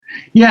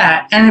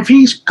Yeah, and if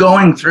he's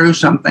going through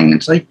something,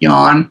 it's like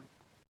yawn.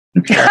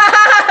 Okay. God,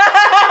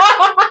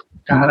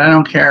 I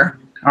don't care.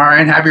 All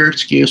right, have your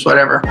excuse,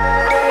 whatever.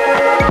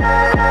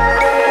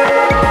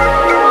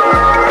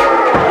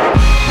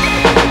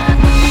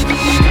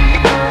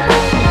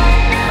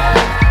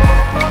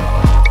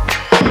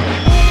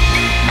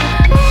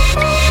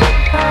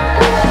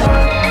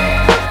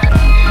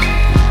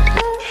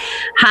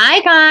 Hi,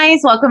 guys.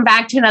 Welcome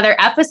back to another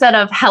episode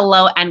of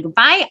Hello and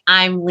Goodbye.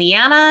 I'm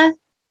Leanna.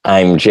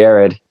 I'm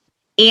Jared.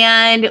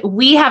 And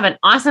we have an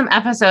awesome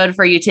episode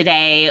for you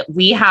today.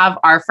 We have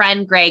our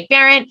friend Greg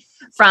Behrendt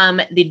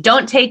from the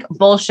Don't Take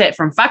Bullshit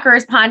from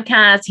Fuckers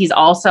podcast. He's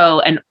also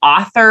an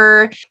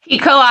author. He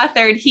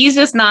co-authored He's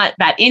Just Not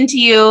That Into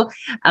You,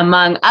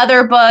 among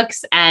other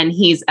books, and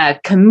he's a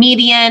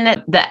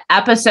comedian. The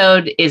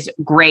episode is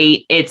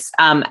great. It's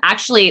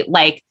actually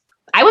like,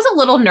 I was a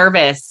little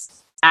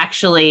nervous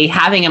actually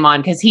having him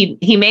on because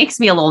he makes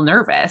me a little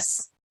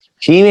nervous.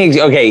 He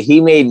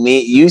made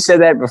me, you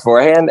said that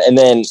beforehand, and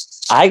then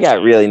I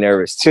got really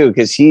nervous too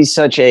because he's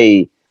such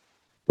a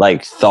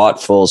like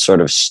thoughtful,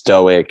 sort of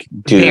stoic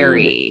dude.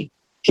 Very.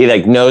 He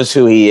like knows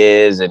who he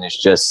is, and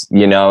it's just,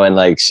 you know, and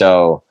like,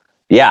 so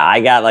yeah, I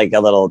got like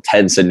a little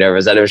tense and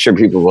nervous. I'm sure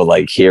people will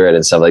like hear it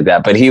and stuff like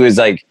that, but he was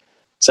like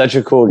such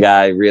a cool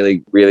guy.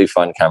 Really, really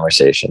fun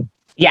conversation.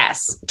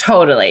 Yes,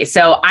 totally.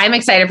 So I'm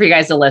excited for you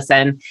guys to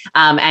listen.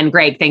 And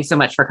Greg, thanks so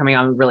much for coming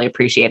on. We really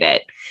appreciate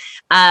it.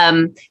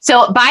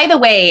 So by the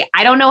way,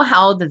 I don't know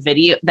how the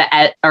video,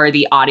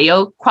 the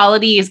audio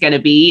quality is going to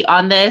be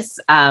on this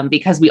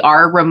because we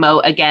are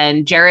remote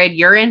again. Jared,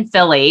 you're in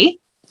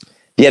Philly.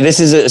 Yeah, this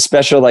is a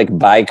special like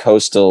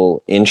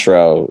bi-coastal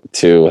intro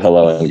to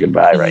Hello and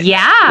Goodbye, right?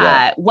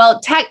 Yeah.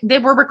 Well,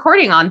 we're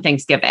recording on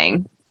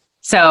Thanksgiving.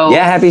 So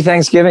yeah, happy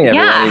Thanksgiving,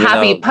 everyone. Yeah,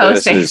 happy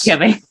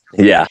post-Thanksgiving.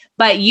 Yeah.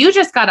 But you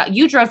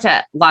drove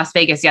to Las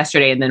Vegas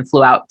yesterday and then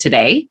flew out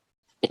today.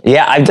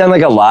 Yeah, I've done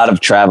like a lot of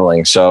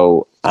traveling.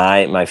 So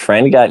my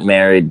friend got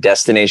married,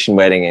 destination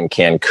wedding in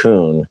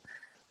Cancun,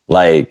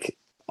 like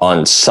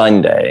on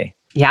Sunday.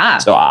 Yeah.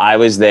 So I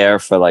was there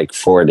for like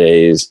 4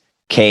 days,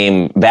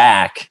 came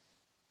back,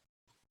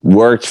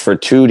 worked for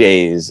 2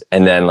 days,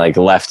 and then like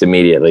left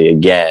immediately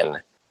again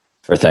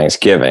for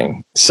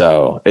Thanksgiving.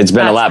 So it's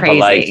been a lot, crazy. But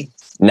like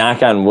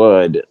knock on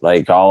wood,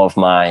 like all of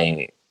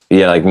my,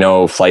 like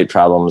no flight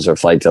problems or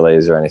flight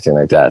delays or anything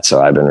like that.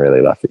 So I've been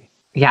really lucky.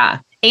 Yeah.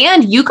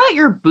 And you got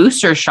your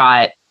booster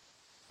shot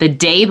the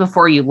day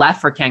before you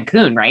left for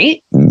Cancun,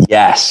 right?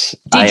 Yes.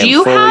 Did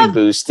you have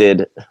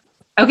boosted?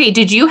 Okay.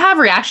 Did you have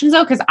reactions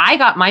though? Because I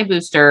got my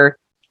booster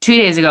 2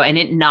 days ago and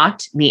it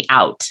knocked me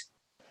out.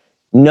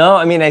 No,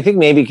 I mean, I think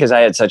maybe because I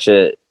had such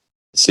a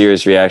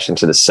serious reaction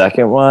to the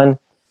second one.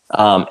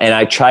 And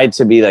I tried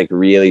to be like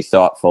really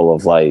thoughtful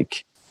of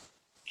like,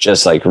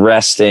 just like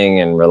resting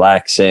and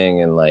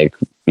relaxing and like,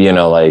 I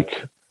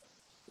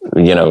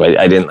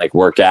didn't like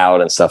work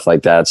out and stuff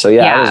like that. So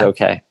yeah. I was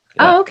okay.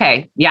 Yeah. Oh,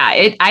 okay. Yeah.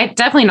 It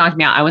definitely knocked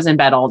me out. I was in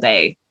bed all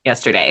day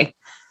yesterday.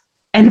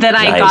 And then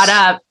I got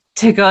up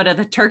to go to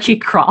the turkey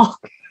crawl.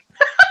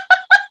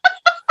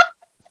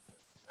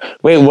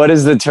 Wait, what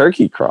is the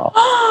turkey crawl?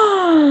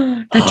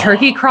 The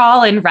turkey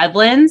crawl in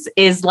Redlands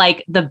is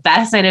like the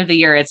best night of the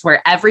year. It's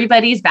where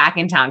everybody's back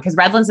in town because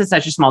Redlands is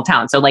such a small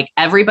town. So like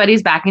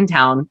everybody's back in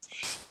town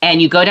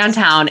and you go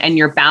downtown and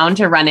you're bound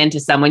to run into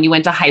someone you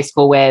went to high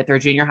school with or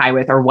junior high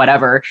with or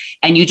whatever.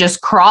 And you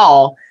just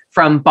crawl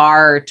from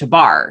bar to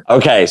bar.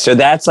 Okay. So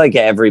that's like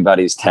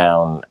everybody's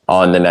town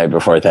on the night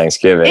before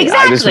Thanksgiving.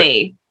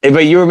 Exactly.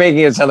 But you were making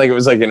it sound like it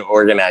was like an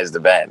organized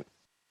event.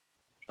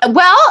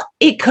 Well,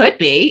 it could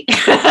be.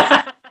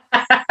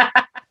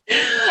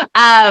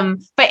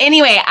 But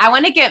anyway, I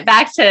want to get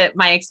back to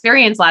my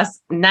experience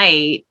last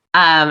night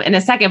in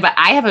a second, but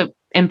I have an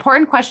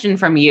important question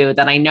from you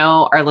that I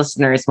know our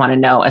listeners want to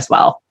know as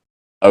well.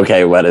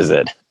 Okay, what is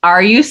it?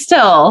 Are you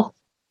still?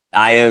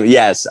 I am.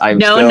 Yes, I'm.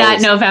 No, still,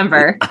 not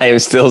November. I am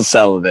still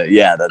celibate.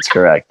 Yeah, that's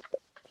correct.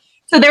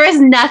 So there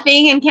is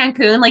nothing in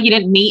Cancun, like you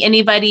didn't meet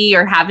anybody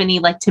or have any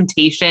like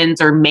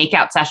temptations or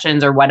makeout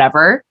sessions or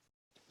whatever?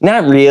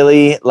 Not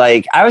really.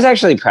 Like I was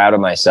actually proud of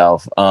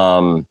myself.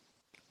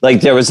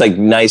 Like there was like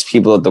nice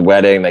people at the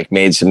wedding, like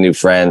made some new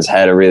friends,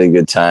 had a really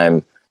good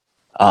time.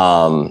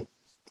 And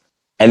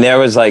there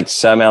was like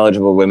some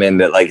eligible women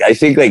that like, I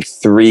think like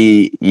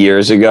 3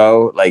 years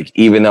ago, like,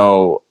 even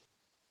though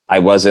I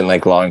wasn't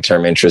like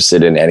long-term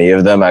interested in any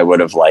of them, I would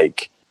have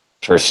like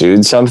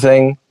pursued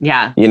something.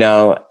 Yeah.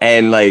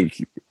 And like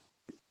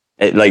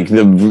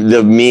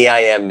the me I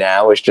am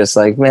now is just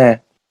like, meh,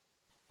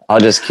 I'll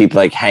just keep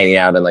like hanging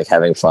out and like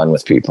having fun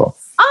with people.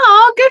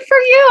 Oh, good for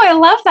you. I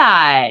love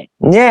that.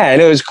 Yeah.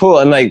 And it was cool.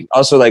 And like,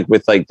 also like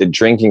with like the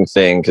drinking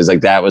thing, cause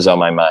like that was on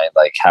my mind,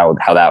 like how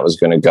that was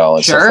going to go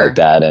and stuff like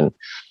that. And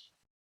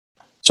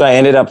so I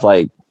ended up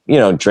like,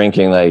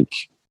 drinking like,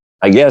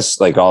 I guess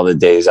like all the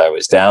days I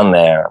was down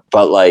there,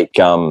 but like,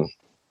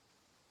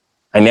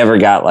 I never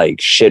got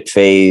like shit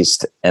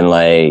faced and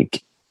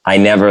like, I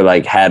never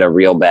like had a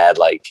real bad,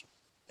 like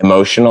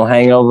emotional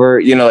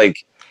hangover,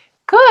 like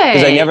Good.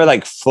 Because I never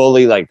like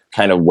fully like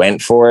kind of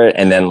went for it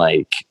and then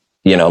like,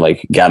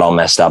 like got all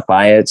messed up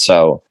by it.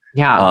 So,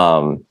 yeah.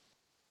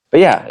 But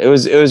yeah, it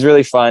was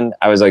really fun.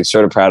 I was like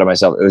sort of proud of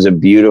myself. It was a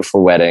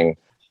beautiful wedding.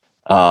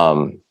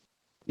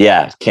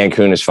 Yeah,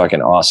 Cancun is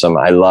fucking awesome.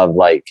 I love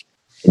I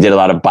did a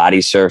lot of body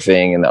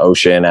surfing in the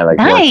ocean. I worked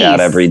out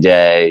every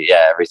day.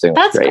 Yeah, everything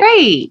was That's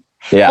great.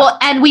 Yeah. Well,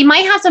 and we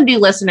might have some new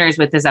listeners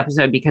with this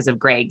episode because of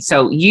Greg.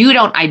 So you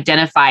don't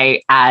identify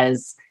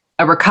as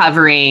a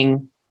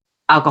recovering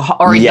alcohol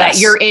or that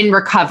you're in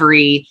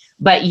recovery,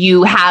 but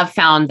you have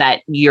found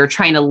that you're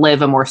trying to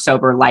live a more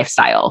sober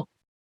lifestyle.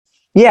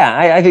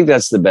 Yeah, I think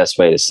that's the best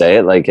way to say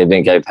it. Like, I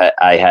think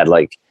I had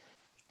like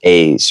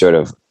a sort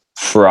of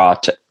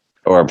fraught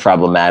or a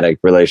problematic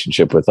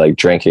relationship with like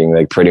drinking,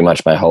 like pretty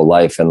much my whole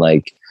life. And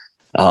like,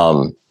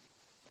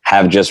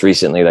 have just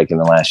recently, like in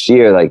the last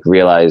year, like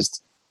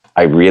realized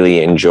I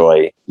really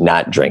enjoy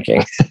not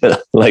drinking,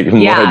 like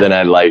more than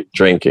I like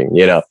drinking,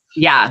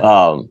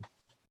 Yeah.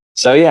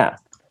 So yeah.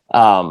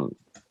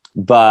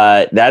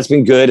 But that's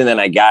been good. And then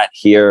I got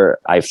here,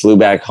 I flew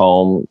back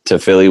home to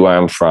Philly where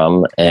I'm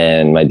from,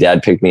 and my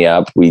dad picked me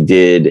up. We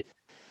did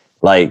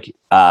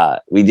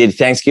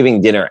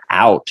Thanksgiving dinner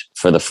out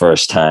for the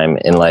first time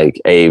in like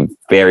a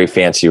very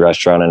fancy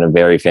restaurant in a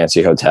very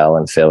fancy hotel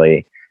in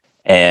Philly.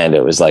 And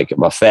it was like a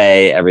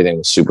buffet. Everything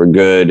was super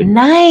good.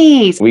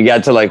 Nice. We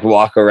got to like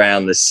walk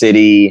around the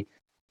city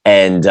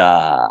and,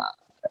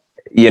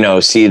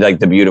 see like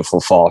the beautiful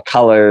fall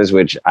colors,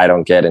 which I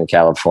don't get in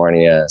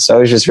California. So it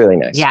was just really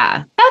nice.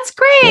 Yeah, that's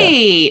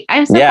great. Yeah.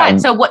 I'm so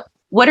glad. So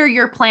what are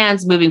your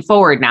plans moving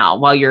forward now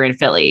while you're in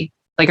Philly?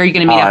 Like, are you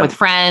going to meet up with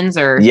friends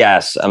or?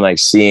 Yes. I'm like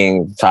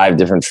seeing 5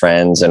 different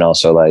friends and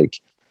also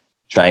like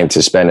trying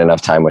to spend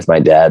enough time with my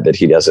dad that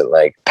he doesn't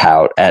like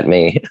pout at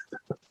me.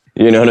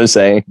 You know what I'm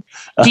saying?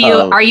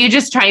 Are you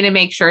just trying to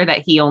make sure that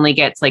he only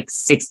gets like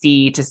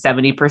 60 to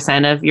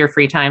 70% of your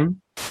free time?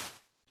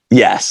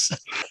 Yes.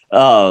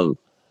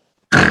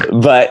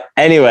 But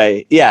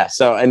anyway, yeah.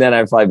 So, and then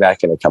I fly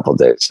back in a couple of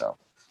days. So,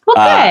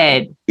 well,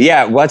 good.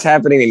 Yeah. What's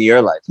happening in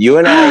your life? You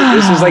and I,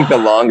 this is like the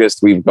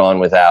longest we've gone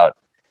without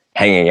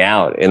hanging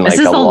out in like a long time. This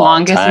is the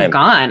longest we've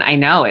gone. I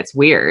know, it's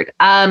weird.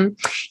 I'm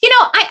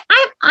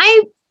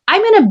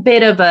in a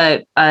bit of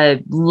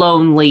a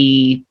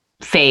lonely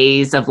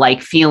phase of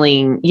like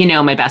feeling,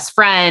 my best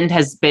friend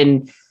has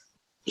been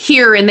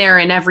here and there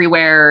and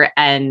everywhere.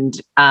 And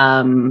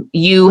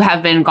you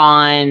have been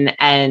gone,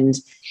 and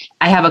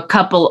I have a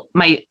couple,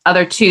 my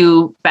other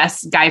 2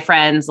 best guy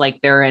friends,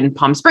 like they're in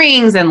Palm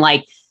Springs, and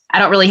like, I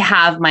don't really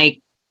have my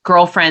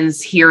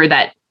girlfriends here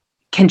that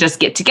can just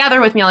get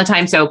together with me all the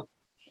time. So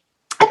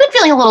I've been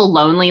feeling a little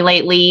lonely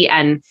lately,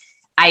 and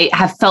I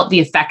have felt the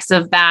effects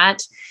of that.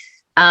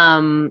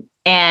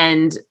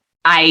 And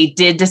I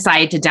did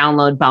decide to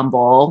download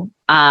Bumble.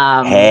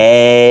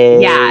 Hey.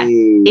 Yeah,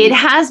 it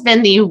has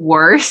been the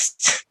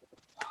worst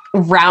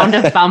round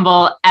of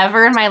Bumble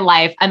ever in my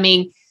life. I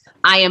mean,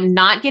 I am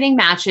not getting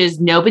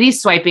matches.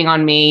 Nobody's swiping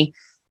on me.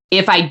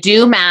 If I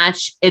do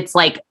match, it's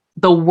like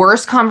the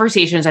worst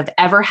conversations I've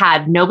ever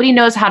had. Nobody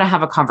knows how to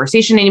have a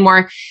conversation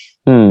anymore.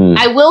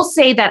 I will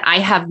say that I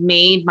have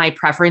made my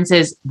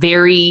preferences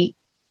very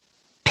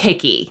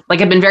picky.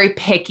 Like, I've been very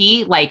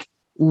picky, like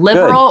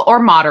liberal or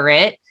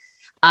moderate,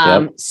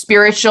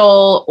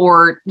 spiritual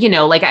or,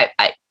 like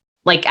I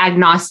like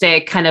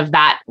agnostic, kind of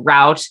that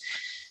route.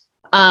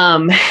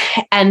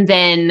 And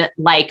then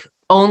like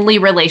only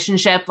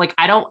relationship, like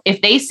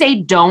if they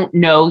say don't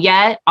know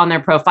yet on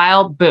their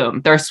profile,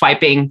 boom, they're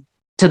swiping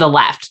to the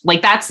left.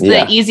 Like, that's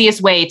the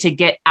easiest way to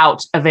get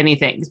out of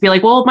anything. Just be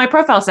like, well, my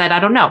profile said, I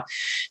don't know.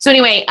 So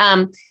anyway,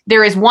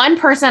 there is one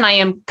person I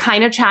am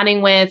kind of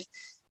chatting with.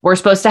 We're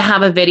supposed to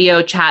have a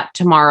video chat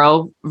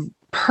tomorrow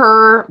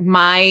per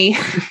my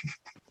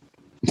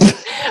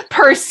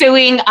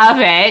pursuing of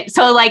it.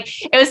 So like,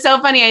 it was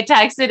so funny. I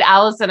texted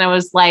Allison. I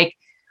was like,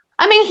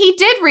 I mean, he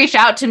did reach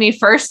out to me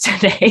first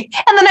today.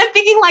 And then I'm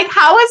thinking like,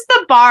 how is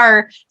the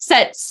bar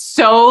set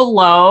so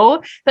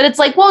low that it's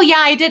like, well, yeah,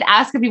 I did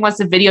ask if he wants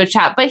a video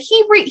chat, but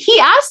he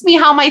asked me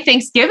how my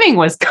Thanksgiving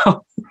was going.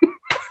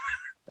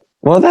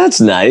 Well,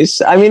 that's nice.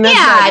 I mean,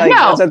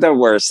 that's not the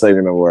worst thing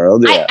in the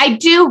world. Yeah. I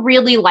do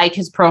really like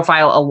his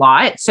profile a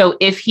lot. So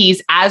if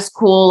he's as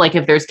cool, like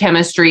if there's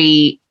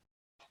chemistry,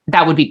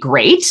 that would be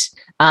great.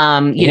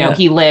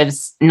 He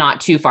lives not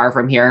too far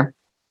from here.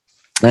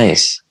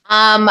 Nice.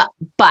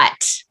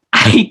 But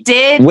I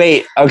did.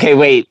 Wait. Okay.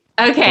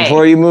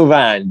 Before you move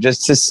on,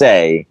 just to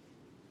say,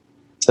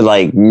 to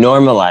like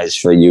normalize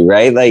for you,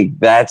 right? Like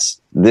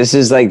this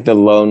is like the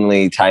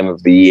lonely time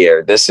of the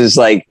year. This is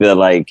like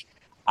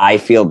I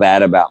feel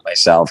bad about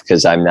myself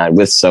because I'm not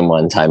with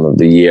someone time of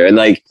the year. And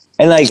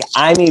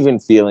I'm even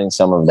feeling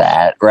some of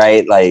that,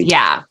 right? Like,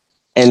 yeah.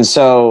 And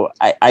so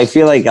I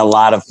feel like a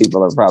lot of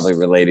people are probably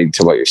relating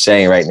to what you're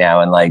saying right now.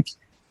 And like,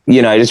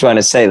 I just want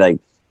to say like,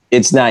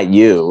 it's not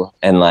you.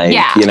 And like,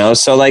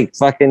 so like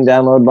fucking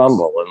download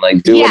Bumble and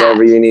like do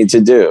whatever you need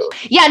to do.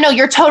 Yeah, no,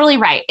 you're totally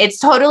right. It's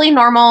totally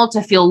normal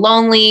to feel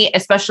lonely,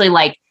 especially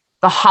like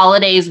the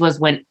holidays was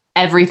when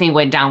everything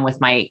went down with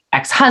my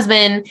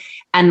ex-husband.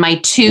 and my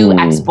two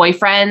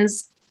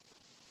ex-boyfriends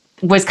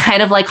was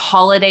kind of like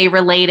holiday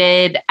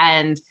related.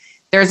 And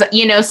there's,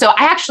 you know, so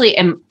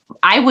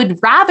I would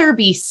rather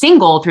be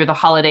single through the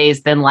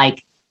holidays than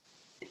like,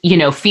 you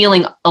know,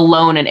 feeling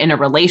alone and in a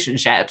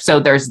relationship. So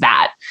there's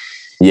that.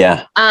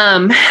 Yeah.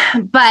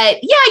 But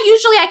yeah,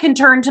 usually I can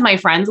turn to my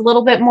friends a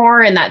little bid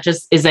more, and that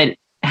just isn't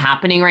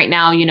happening right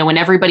now. You know, when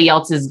everybody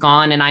else is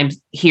gone and I'm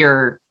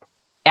here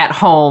at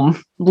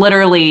home,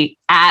 literally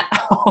at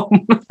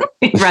home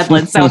in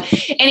Redlands. So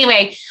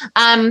anyway,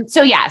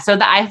 so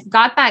I've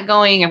got that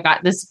going. I've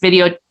got this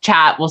video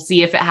chat. We'll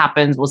see if it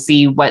happens. We'll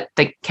see what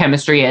the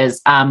chemistry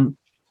is.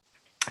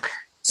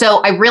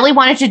 So I really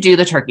wanted to do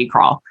the turkey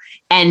crawl,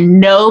 and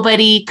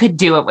nobody could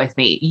do it with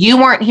me. You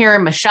weren't here.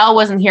 Michelle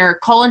wasn't here.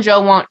 Cole and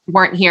Joe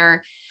weren't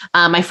here.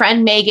 My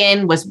friend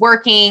Megan was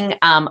working.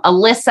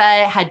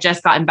 Alyssa had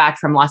just gotten back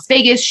from Las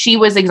Vegas. She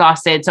was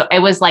exhausted. So it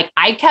was like,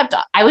 I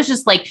was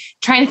just like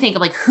trying to think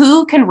of like,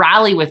 who can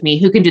rally with me?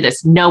 Who can do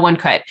this? No one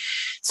could.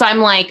 So I'm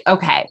like,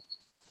 okay,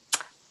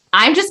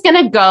 I'm just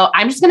going to go.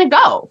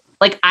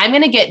 Like, I'm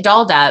going to get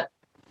dolled up.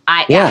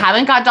 I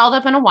haven't got dolled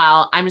up in a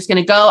while. I'm just going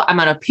to go. I'm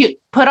going to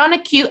put on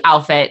a cute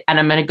outfit, and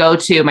I'm going to go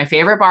to my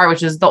favorite bar,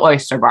 which is the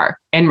Oyster Bar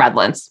in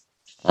Redlands.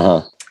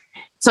 So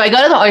I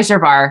go to the Oyster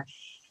Bar,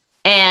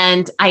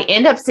 and I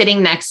end up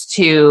sitting next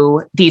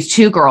to these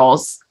two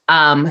girls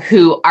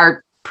who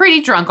are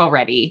pretty drunk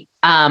already.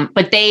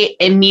 But they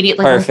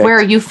immediately, like, where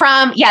are you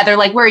from? Yeah, they're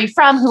like, where are you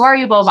from? Who are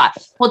you? Blah, blah,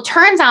 blah. Well, it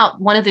turns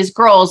out one of these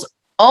girls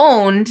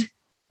owned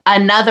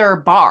another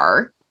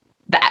bar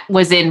that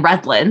was in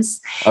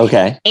Redlands.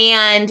 Okay.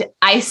 And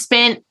I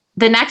spent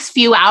the next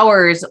few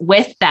hours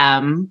with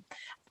them,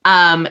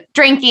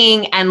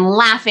 drinking and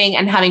laughing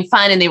and having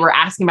fun. And they were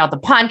asking about the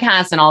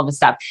podcast and all this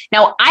stuff.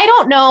 Now, I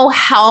don't know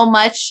how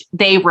much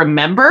they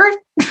remembered.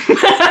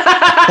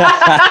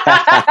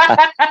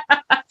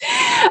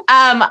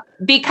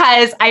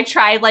 Because I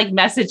tried like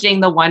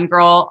messaging the one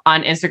girl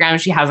on Instagram.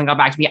 She hasn't got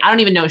back to me. I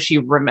don't even know if she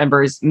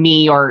remembers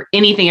me or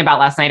anything about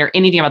last night or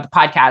anything about the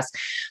podcast.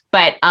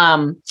 But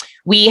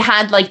we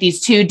had like these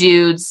two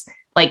dudes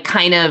like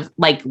kind of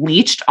like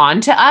leached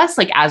onto us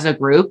like as a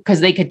group,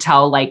 because they could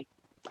tell, like,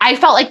 I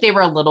felt like they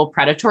were a little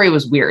predatory. It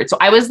was weird. So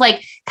I was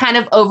like kind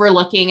of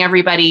overlooking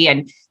everybody.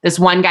 And this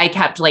one guy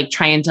kept like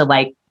trying to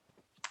like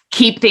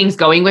keep things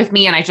going with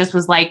me. And I just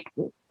was like,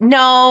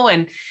 no.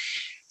 And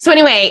so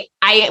anyway,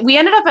 we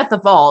ended up at the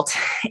vault,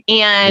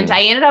 and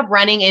I ended up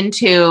running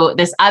into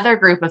this other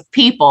group of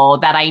people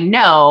that I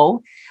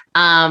know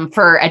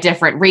for a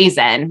different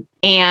reason.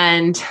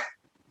 And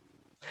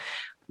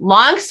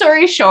long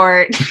story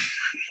short.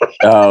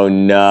 Oh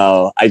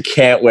no, I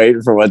can't wait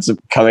for what's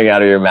coming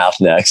out of your mouth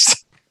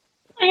next.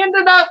 I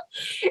ended up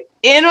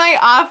in my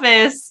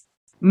office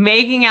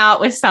making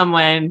out with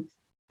someone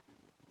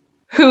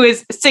who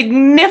is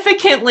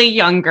significantly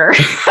younger.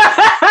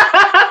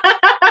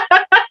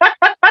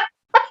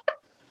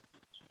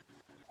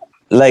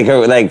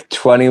 Like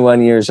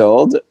 21 years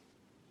old?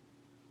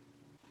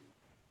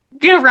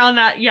 Get around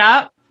that,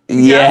 yeah.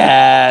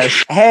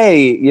 Yes.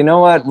 Hey, you know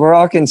what? We're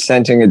all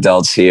consenting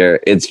adults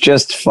here. It's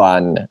just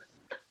fun.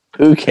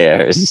 Who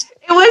cares?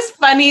 It was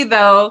funny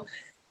though,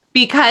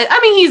 because I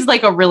mean,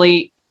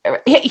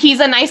 he's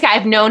a nice guy.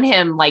 I've known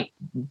him like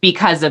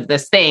because of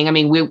this thing. I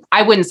mean,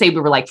 I wouldn't say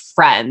we were like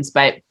friends,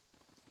 but.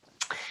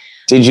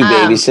 Did you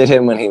babysit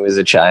him when he was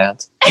a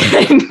child?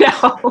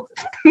 No.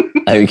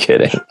 I'm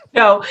kidding.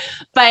 No,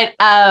 but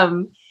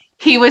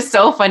he was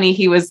so funny.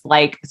 He was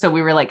like, so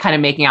we were like kind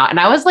of making out, and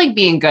I was like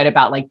being good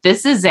about like,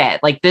 this is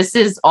it. Like, this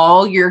is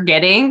all you're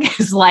getting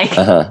is like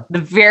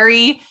the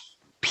very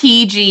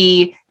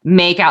PG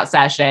makeout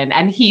session.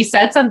 And he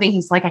said something.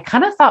 He's like, I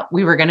kind of thought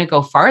we were going to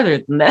go farther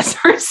than this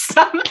or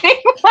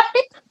something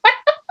like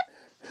that.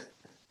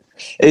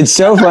 It's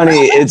so funny.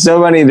 It's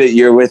so funny that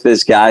you're with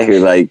this guy who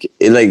like,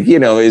 you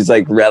know, is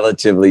like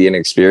relatively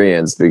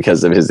inexperienced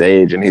because of his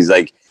age. And he's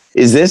like,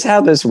 is this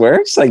how this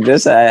works? Like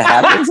this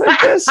happens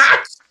like this,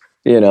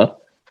 you know?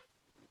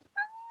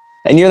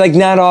 And you're like,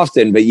 not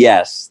often, but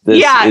yes,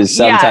 this is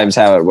sometimes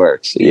how it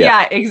works.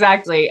 Yeah,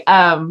 exactly.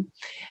 And,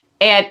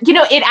 you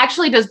know, it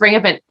actually does bring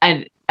up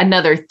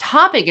another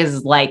topic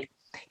is like,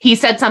 he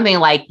said something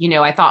like, you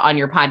know, I thought on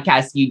your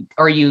podcast,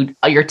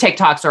 your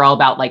TikToks are all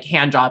about like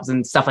hand jobs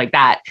and stuff like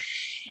that.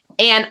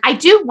 And I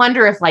do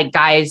wonder if like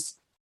guys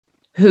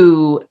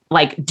who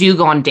like do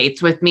go on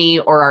dates with me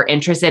or are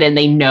interested and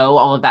they know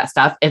all of that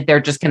stuff, if they're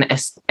just going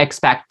to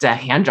expect a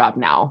hand job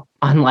now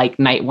on like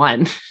night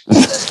one.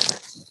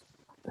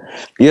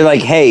 You're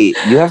like, hey,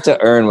 you have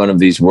to earn one of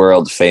these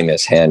world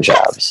famous hand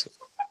jobs.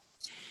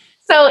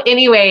 So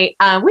anyway,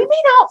 we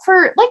made out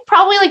for like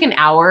probably like an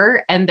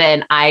hour, and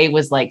then I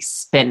was like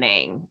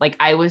spinning. Like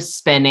I was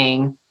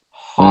spinning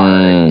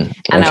hard.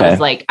 And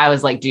okay. I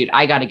was like, dude,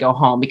 I got to go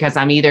home because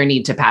I'm either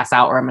need to pass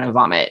out or I'm going to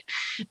vomit.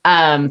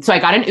 So I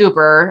got an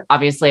Uber.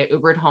 Obviously I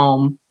Ubered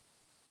home.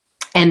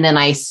 And then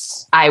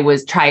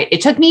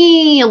it took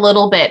me a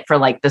little bit for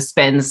like the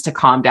spins to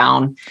calm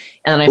down.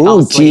 And then I fell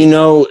asleep.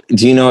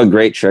 Do you know a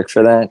great trick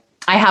for that?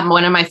 I have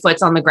one of my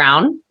foots on the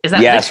ground. Is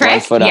that Yes, the trick?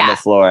 one foot on the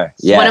floor.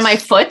 Yes. One of my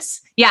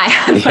foots. Yeah, I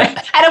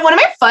had one of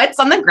my foots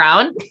on the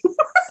ground.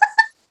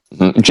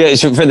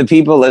 So for the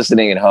people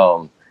listening at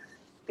home,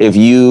 if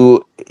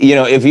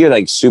if you're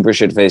like super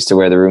shit faced to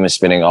where the room is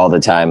spinning all the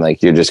time,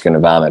 like you're just going to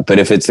vomit. But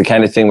if it's the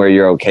kind of thing where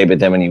you're okay, but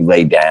then when you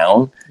lay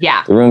down,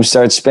 the room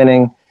starts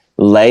spinning,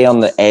 lay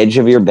on the edge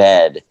of your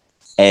bed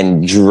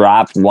and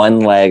drop one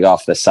leg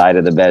off the side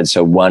of the bed.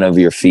 So one of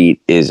your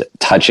feet is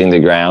touching the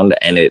ground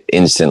and it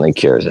instantly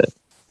cures it.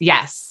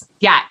 Yes.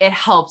 Yeah. It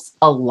helps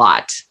a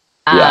lot.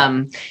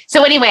 Yeah.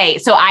 So anyway,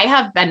 I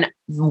have been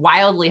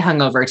wildly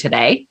hungover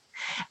today.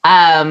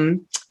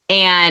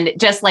 And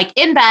just like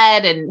in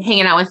bed and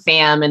hanging out with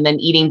fam and then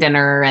eating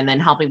dinner and then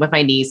helping with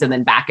my niece and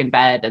then back in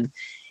bed. And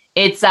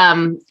it's been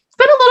a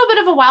little bit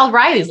of a wild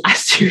ride these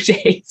last 2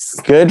 days.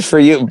 Good for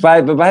you.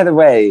 But by the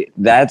way,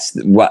 that's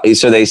what,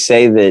 so they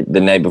say that the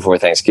night before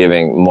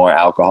Thanksgiving, more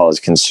alcohol is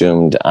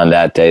consumed on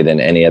that day than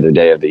any other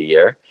day of the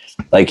year,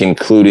 like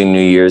including New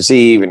Year's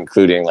Eve,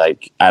 including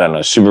like, I don't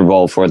know, Super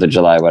Bowl, 4th of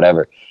July,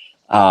 whatever.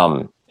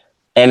 And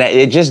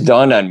it just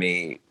dawned on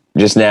me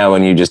just now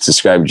when you just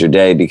described your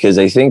day, because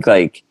I think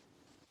like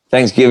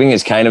Thanksgiving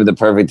is kind of the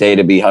perfect day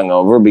to be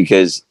hungover,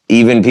 because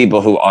even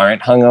people who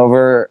aren't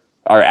hungover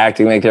are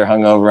acting like they're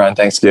hungover on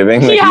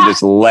Thanksgiving. Like you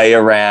just lay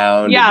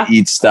around and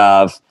eat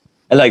stuff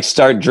and like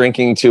start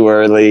drinking too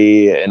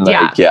early. And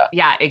like,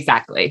 yeah,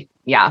 exactly.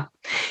 Yeah.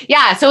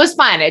 Yeah. So it was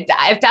fun.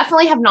 I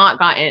definitely I've not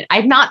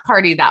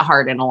partied that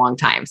hard in a long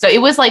time. So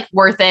it was like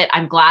worth it.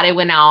 I'm glad I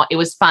went out. It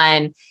was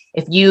fun.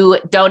 If you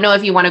don't know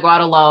if you want to go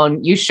out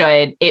alone, you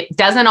should. It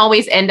doesn't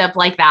always end up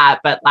like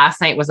that, but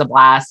last night was a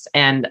blast.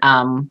 And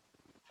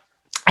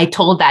I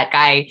told that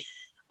guy,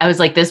 I was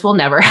like, this will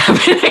never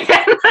happen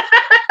again.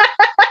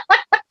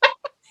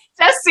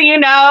 Just so you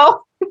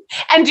know,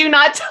 and do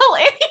not tell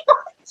anyone.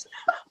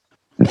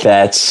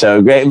 That's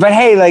so great. But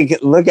hey, like,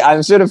 look,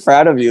 I'm sort of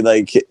proud of you.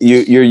 Like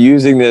you're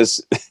using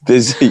this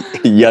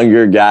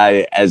younger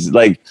guy as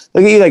like,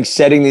 look at you, like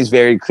setting these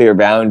very clear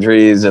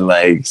boundaries and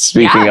like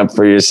speaking up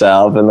for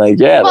yourself and like,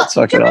 that's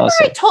fucking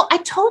awesome. I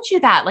told you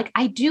that, like,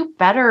 I do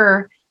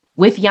better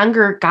with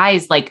younger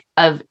guys, like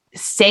of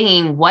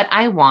saying what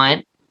I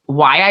want,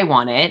 why I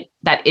want it,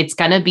 that it's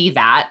going to be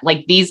that,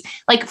 like these,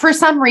 like for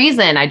some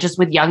reason, I just,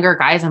 with younger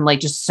guys, I'm like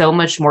just so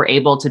much more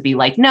able to be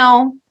like,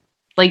 no,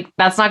 like,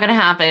 that's not going to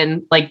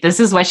happen. Like, this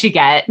is what you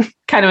get,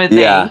 kind of a thing.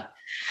 Yeah.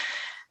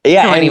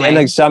 Yeah. So anyway. And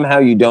like somehow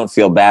you don't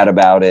feel bad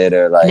about it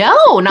or like,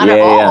 no, not at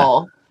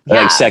all. Or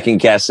like second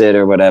guess it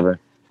or whatever.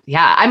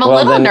 Yeah. I'm a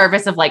little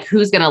nervous of like,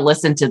 who's going to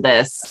listen to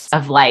this,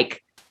 of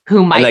like,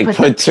 who might like,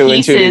 put two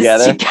and two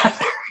together.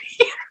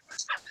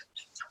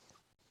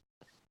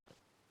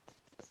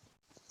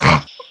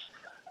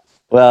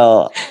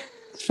 Well,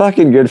 it's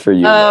fucking good for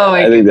you. Oh,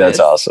 I think that's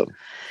awesome.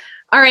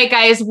 All right,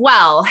 guys.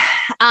 Well,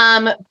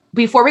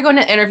 before we go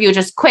into the interview,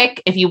 just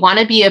quick, if you want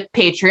to be a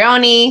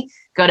Patreon-y,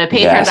 go to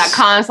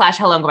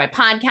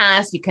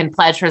patreon.com/HelloAndGoodbyePodcast. You can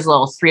pledge for as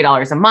little as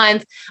 $3 a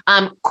month.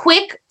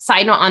 Quick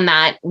side note on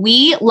that.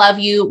 We love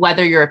you,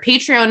 whether you're a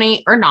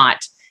Patreon-y or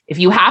not. If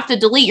you have to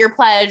delete your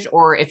pledge,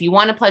 or if you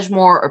want to pledge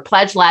more or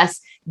pledge less,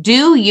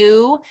 do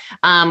you.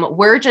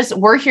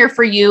 We're here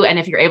for you. And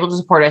if you're able to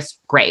support us,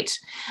 great.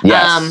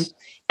 Yes.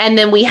 And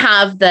then we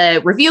have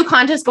the review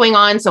contest going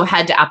on. So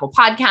head to Apple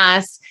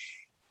Podcasts,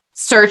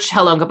 search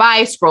Hello and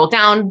Goodbye, scroll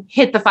down,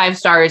 hit the 5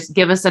 stars,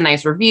 give us a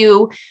nice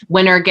review.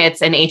 Winner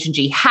gets an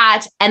H&G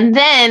hat. And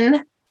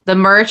then the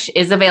merch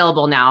is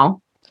available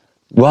now.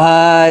 What?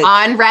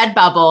 On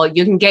Redbubble.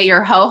 You can get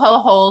your Ho Ho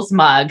Holes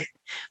mug.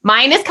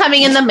 Mine is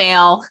coming in the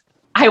mail.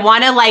 I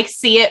want to like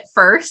see it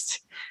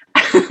first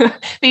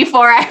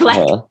before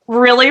I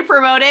really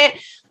promote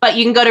it. But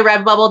you can go to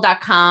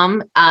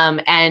redbubble.com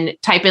and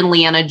type in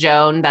Leanna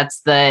Joan.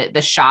 That's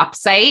the shop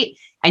site.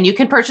 And you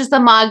can purchase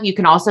the mug. You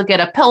can also get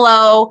a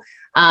pillow.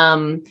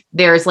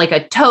 There's like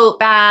a tote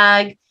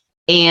bag.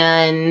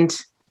 And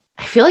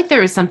I feel like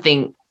there's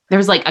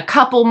like a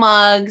couple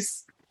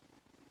mugs.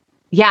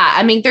 Yeah.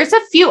 I mean, there's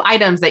a few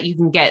items that you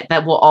can get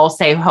that will all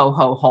say Ho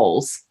Ho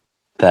Holes.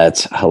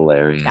 That's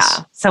hilarious.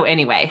 Yeah. So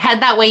anyway, head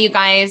that way, you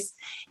guys.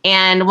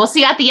 And we'll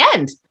see you at the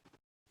end.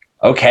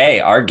 Okay,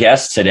 our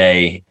guest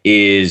today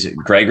is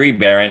Gregory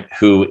Behrendt,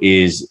 who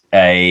is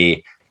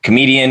a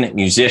comedian,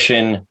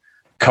 musician,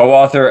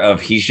 co-author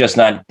of He's Just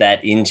Not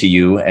That Into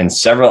You and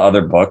several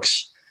other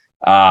books.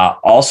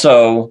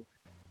 Also,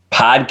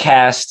 fellow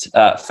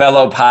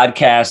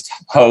podcast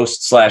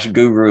host /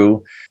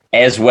 guru,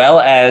 as well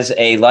as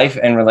a life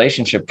and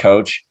relationship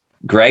coach.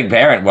 Greg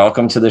Behrendt,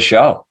 welcome to the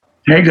show.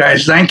 Hey,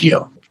 guys. Thank you.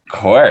 Of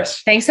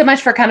course. Thanks so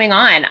much for coming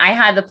on. I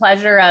had the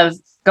pleasure of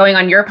going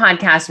on your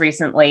podcast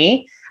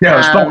recently. Yeah, it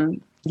was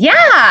fun. Yeah,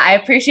 I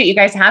appreciate you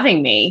guys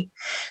having me.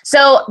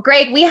 So,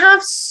 Greg, we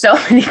have so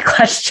many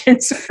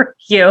questions for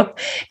you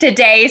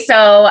today.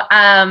 So,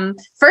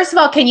 first of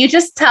all, can you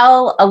just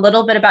tell a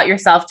little bit about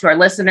yourself to our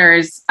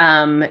listeners?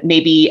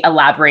 Maybe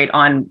elaborate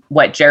on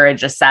what Jared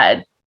just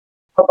said.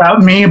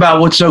 About me, about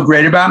what's so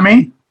great about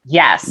me?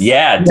 Yes.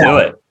 Yeah, do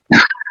it.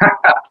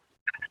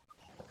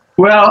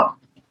 Well,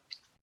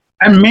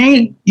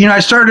 I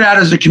started out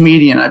as a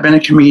comedian. I've been a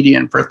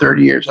comedian for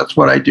 30 years. That's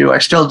what I do. I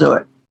still do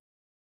it.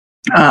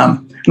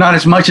 Not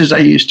as much as I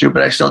used to,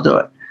 but I still do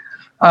it.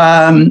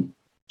 And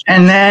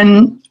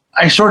then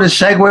I sort of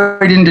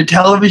segued into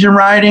television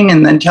writing,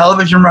 and then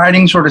television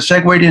writing sort of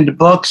segued into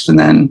books, and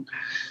then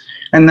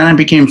I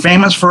became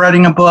famous for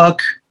writing a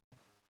book.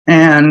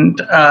 And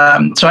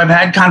so I've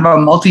had kind of a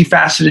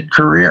multifaceted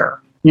career.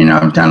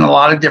 I've done a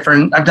lot of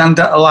different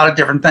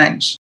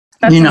things.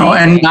 That's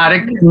amazing.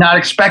 And not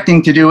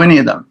expecting to do any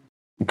of them.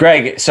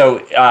 Greg, so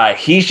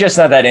He's Just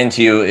Not That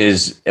Into You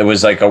it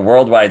was like a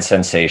worldwide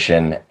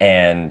sensation,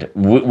 and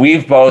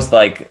we've both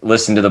like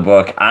listened to the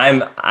book.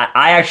 I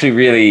actually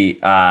really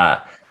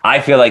I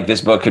feel like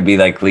this book could be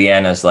like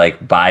Leanna's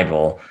like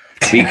Bible,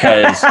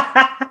 because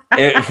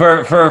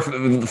for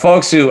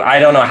folks who, I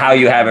don't know how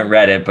you haven't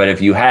read it, but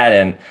if you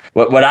hadn't,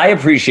 what I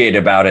appreciate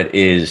about it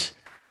is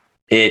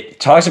it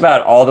talks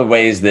about all the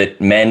ways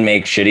that men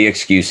make shitty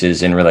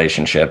excuses in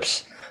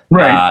relationships.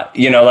 Right.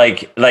 They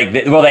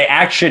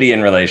act shitty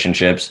in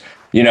relationships,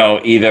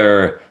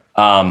 either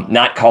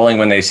not calling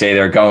when they say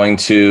they're going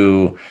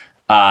to,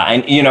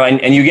 and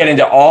you get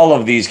into all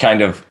of these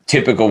kind of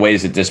typical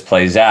ways that this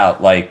plays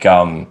out, like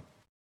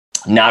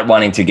not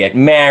wanting to get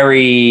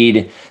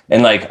married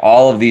and like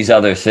all of these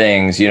other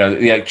things,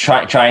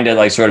 trying to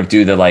like sort of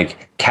do the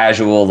like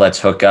casual, let's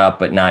hook up,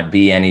 but not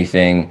be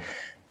anything.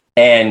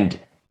 And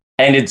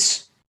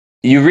it's,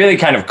 you really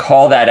kind of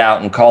call that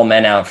out and call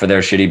men out for their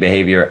shitty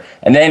behavior,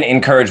 and then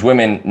encourage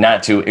women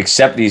not to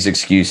accept these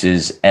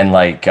excuses and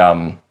like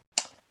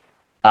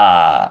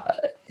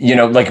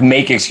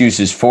make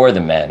excuses for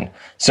the men.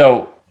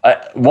 So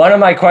one of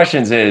my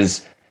questions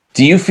is,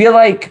 do you feel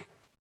like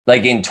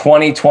in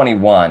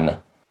 2021,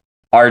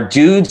 are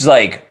dudes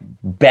like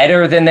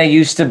better than they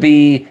used to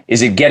be?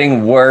 Is it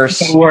getting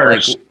worse?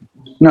 Worse.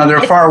 No,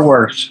 they're far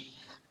worse.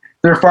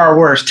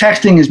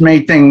 Texting has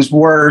made things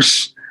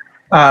worse.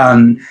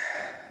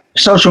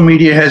 Social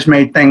media has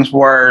made things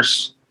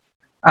worse.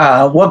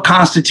 What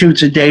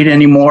constitutes a date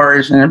anymore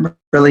isn't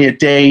really a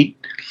date.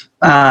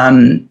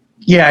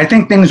 I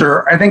think things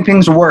are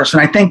worse.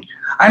 And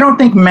I don't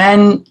think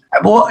men,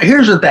 well,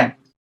 here's the thing.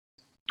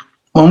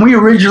 When we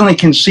originally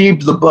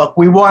conceived the book,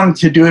 we wanted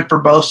to do it for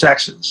both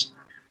sexes,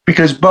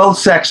 because both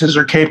sexes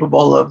are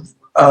capable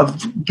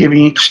of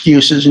giving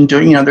excuses and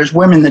doing, there's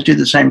women that do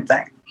the same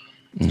thing.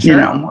 Sure.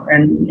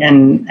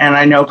 And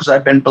I know, because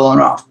I've been blown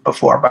off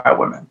before by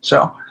women.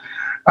 So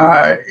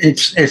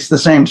it's the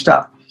same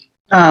stuff.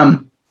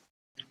 But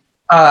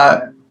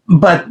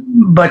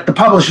the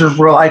publishers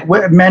were like,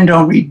 men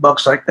don't read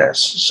books like this,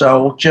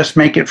 so just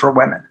make it for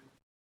women.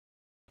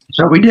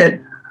 So we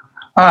did.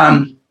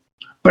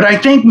 But I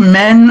think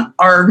men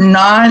are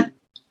not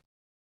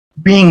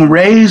being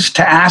raised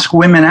to ask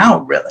women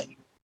out, really.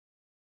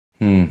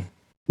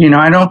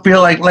 I don't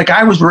feel like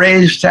I was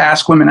raised to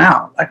ask women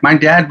out. Like my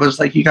dad was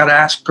like, you got to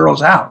ask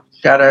girls out.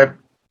 You got to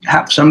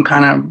have some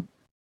kind of,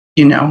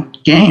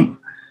 game.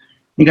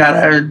 You got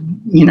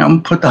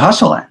to, put the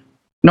hustle in.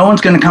 No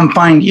one's going to come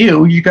find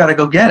you. You got to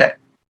go get it.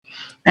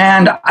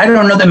 And I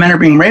don't know that men are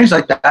being raised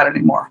like that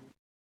anymore.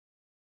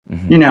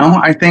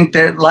 Mm-hmm. I think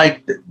that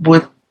like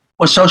with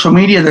social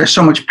media, there's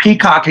so much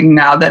peacocking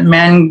now that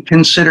men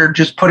consider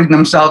just putting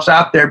themselves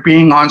out there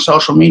being on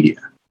social media.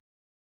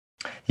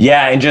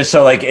 Yeah, and just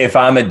so like if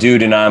I'm a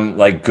dude and I'm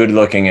like good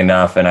looking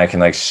enough and I can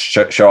like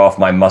show off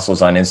my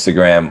muscles on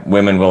Instagram,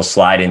 women will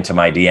slide into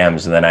my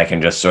DMs and then I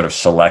can just sort of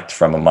select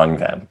from among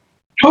them.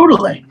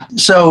 Totally.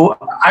 So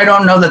I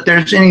don't know that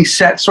there's any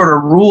set sort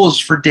of rules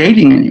for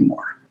dating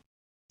anymore.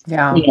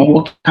 Yeah.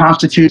 What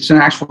constitutes an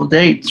actual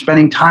date?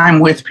 Spending time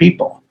with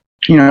people.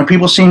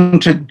 People seem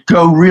to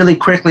go really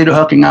quickly to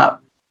hooking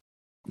up.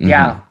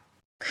 Yeah.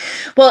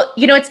 Well,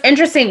 it's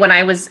interesting. When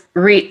I was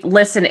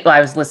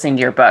listening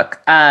to your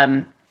book.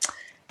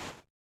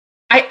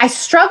 I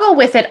struggle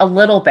with it a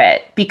little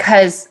bit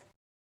because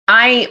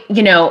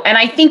and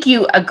I think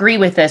you agree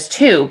with this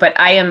too, but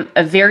I am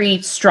a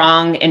very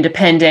strong,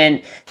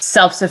 independent,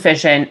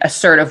 self-sufficient,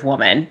 assertive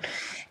woman.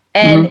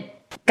 And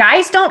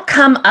guys don't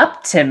come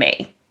up to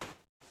me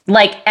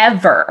like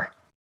ever,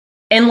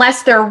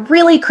 unless they're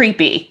really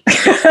creepy.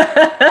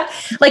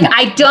 Like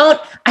I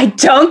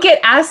don't get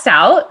asked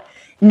out.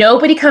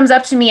 Nobody comes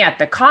up to me at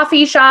the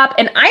coffee shop,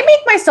 and I make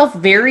myself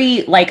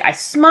very, I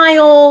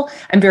smile,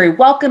 I'm very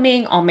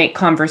welcoming, I'll make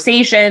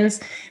conversations.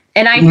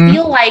 And I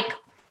feel like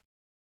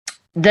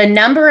the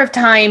number of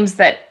times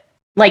that,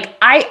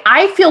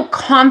 I feel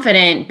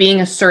confident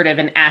being assertive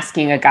and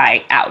asking a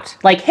guy out.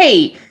 Like,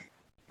 hey,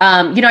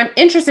 I'm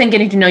interested in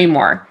getting to know you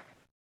more.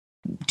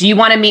 Do you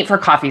want to meet for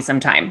coffee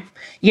sometime?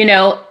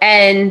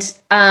 And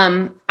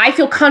I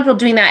feel comfortable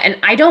doing that. And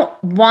I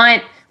don't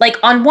want,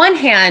 on one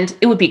hand,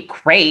 it would be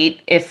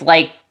great if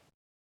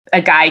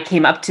a guy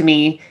came up to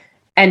me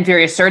and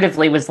very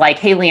assertively was like,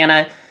 hey,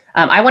 Leanna,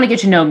 I want to get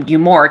to know you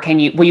more.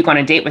 Will you go on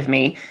a date with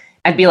me?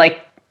 I'd be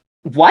like,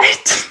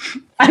 what?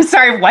 I'm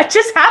sorry, what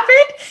just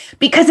happened?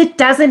 Because it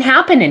doesn't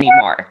happen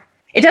anymore.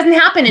 It doesn't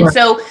happen. And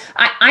so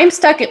I'm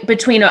stuck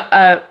between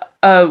a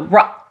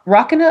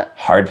rocking a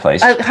hard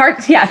place.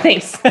 Hard, yeah,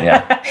 thanks.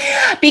 Yeah.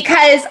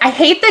 Because I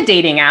hate the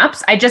dating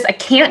apps. I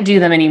can't do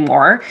them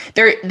anymore.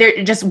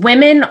 They're just,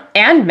 women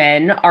and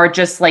men are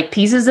just like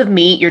pieces of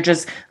meat. You're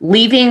just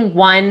leaving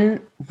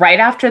one right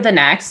after the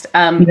next.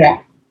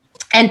 Yeah.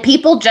 And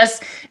people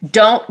just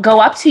don't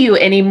go up to you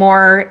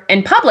anymore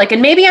in public.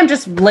 And maybe I'm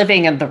just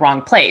living in the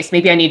wrong place.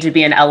 Maybe I need to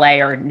be in LA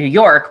or New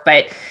York,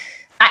 but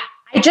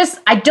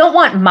I don't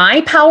want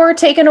my power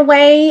taken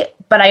away,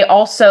 but I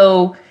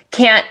also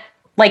can't,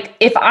 like,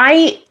 if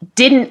I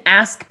didn't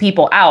ask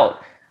people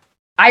out,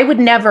 I would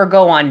never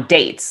go on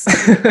dates.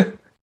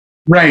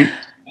 Right.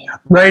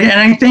 Right. And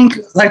I think,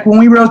 like, when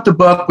we wrote the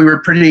book, we were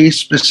pretty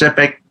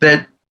specific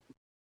that,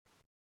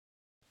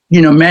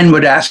 men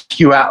would ask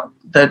you out,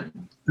 that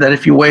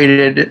if you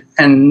waited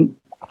and,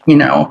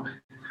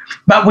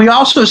 but we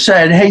also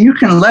said, hey, you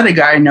can let a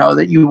guy know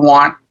that you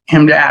want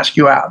him to ask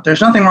you out.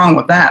 There's nothing wrong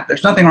with that.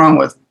 There's nothing wrong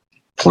with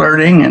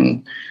flirting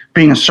and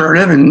being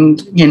assertive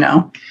and,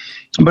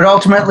 but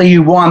ultimately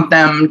you want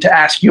them to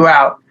ask you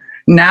out.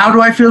 Now,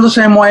 do I feel the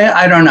same way?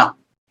 I don't know.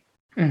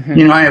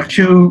 Mm-hmm. I have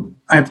two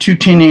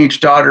teenage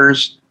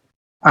daughters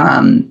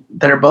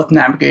that are both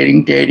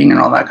navigating dating and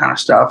all that kind of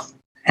stuff.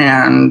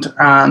 And,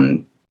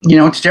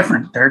 it's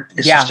different.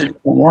 It's just a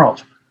different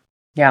world.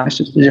 Yeah. It's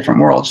just a different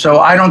world. So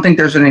I don't think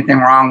there's anything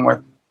wrong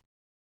with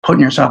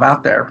putting yourself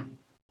out there.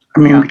 I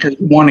mean, because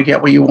you want to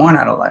get what you want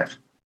out of life.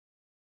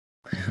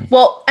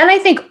 Well, and I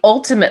think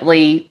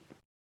ultimately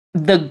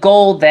the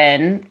goal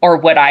then, or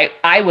what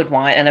I would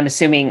want, and I'm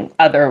assuming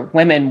other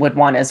women would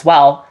want as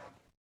well,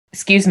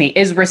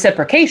 is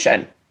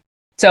reciprocation.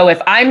 So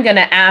if I'm going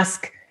to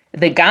ask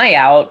the guy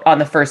out on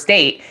the first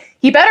date,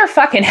 he better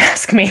fucking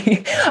ask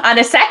me on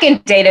a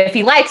second date if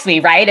he likes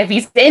me, right? If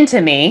he's into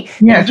me,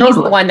 yeah,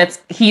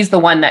 he's the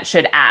one that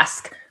should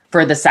ask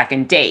for the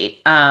second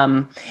date.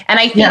 And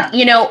I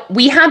think,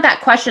 we had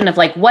that question of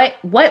like,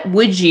 what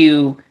would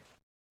you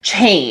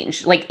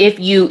change? Like, do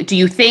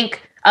you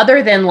think,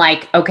 other than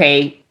like,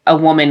 okay, a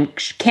woman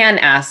can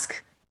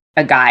ask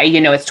a guy,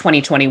 it's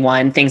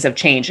 2021, things have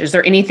changed. Is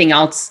there anything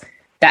else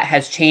that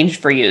has changed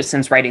for you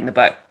since writing the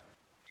book?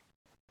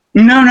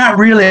 No, not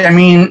really. I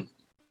mean,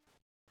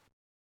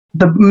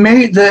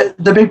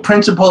 the big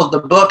principle of the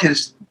book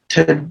is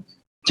to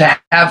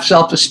have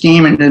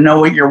self-esteem and to know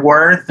what you're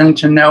worth and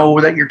to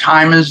know that your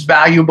time is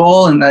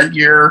valuable and that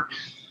you're,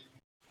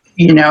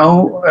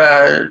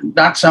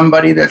 not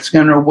somebody that's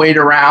going to wait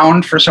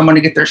around for someone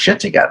to get their shit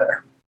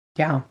together.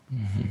 Yeah.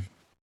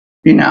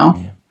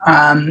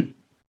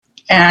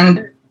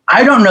 And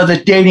I don't know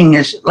that dating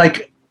is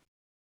like,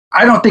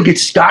 I don't think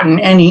it's gotten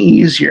any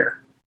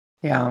easier.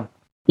 Yeah.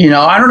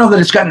 I don't know that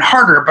it's gotten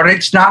harder, but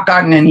it's not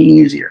gotten any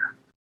easier.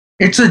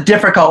 It's a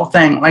difficult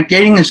thing. Like,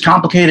 dating is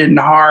complicated and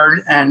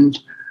hard and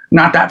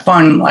not that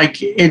fun. Like,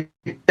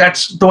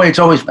 that's the way it's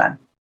always been.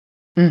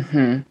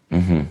 Mm-hmm.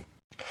 Mm-hmm.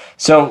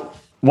 So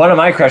one of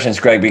my questions,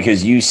 Greg,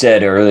 because you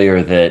said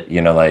earlier that,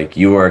 like,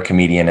 you were a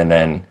comedian and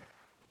then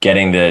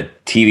getting the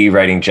TV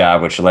writing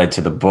job, which led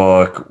to the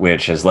book,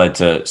 which has led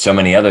to so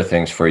many other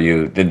things for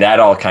you, that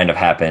all kind of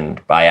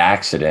happened by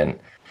accident.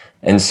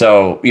 And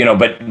so,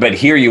 but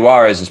here you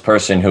are as this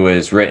person who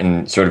has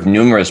written sort of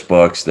numerous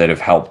books that have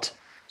helped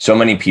so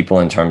many people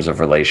in terms of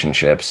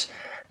relationships.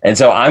 And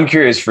so I'm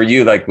curious for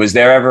you, like, was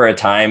there ever a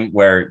time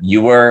where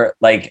you were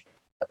like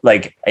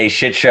a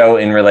shit show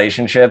in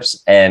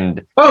relationships?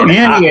 And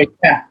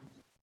yeah.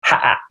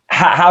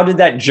 How did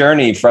that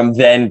journey from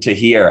then to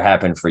here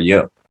happen for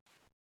you?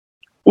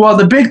 Well,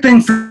 the big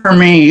thing for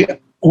me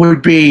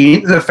would be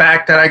the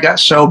fact that I got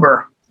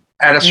sober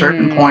at a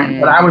certain point,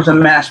 but I was a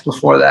mess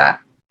before that,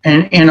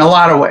 and in a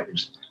lot of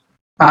ways.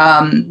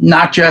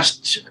 Not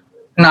just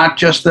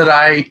that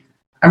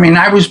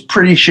I was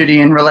pretty shitty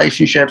in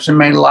relationships and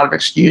made a lot of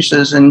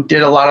excuses and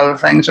did a lot of the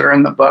things that are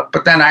in the book.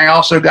 But then I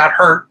also got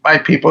hurt by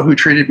people who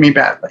treated me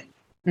badly.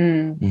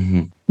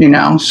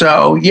 Mm-hmm.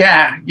 So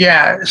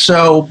yeah.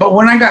 So, but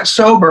when I got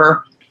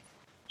sober,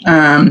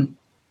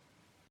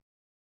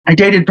 I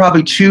dated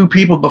probably 2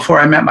 people before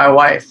I met my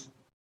wife,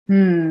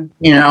 and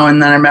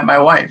then I met my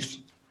wife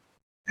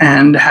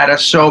and had a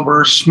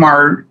sober,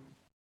 smart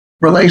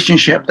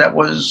relationship that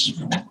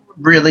was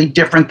really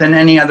different than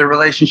any other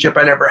relationship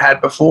I'd ever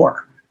had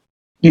before.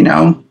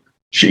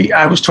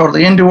 I was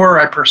totally into her.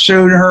 I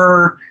pursued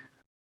her,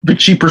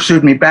 but she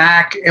pursued me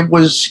back. It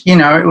was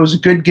a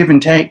good give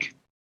and take,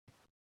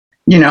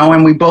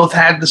 and we both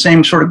had the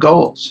same sort of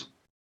goals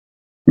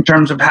in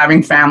terms of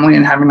having family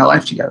and having a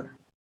life together.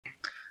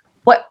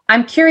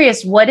 I'm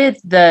curious, what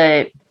is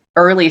the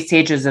early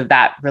stages of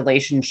that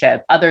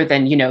relationship, other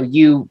than,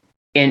 you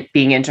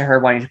being into her,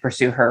 wanting to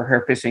pursue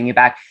her pursuing you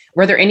back?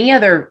 Were there any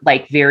other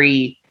like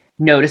very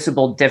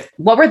noticeable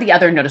what were the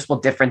other noticeable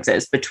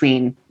differences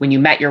between when you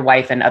met your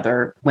wife and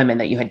other women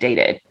that you had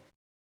dated?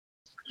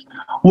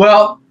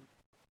 Well,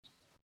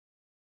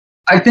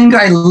 I think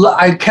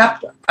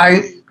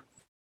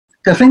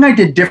the thing I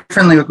did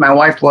differently with my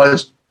wife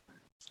was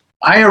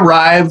I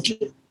arrived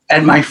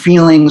at my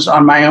feelings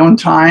on my own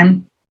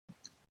time,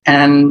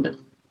 and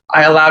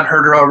I allowed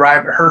her to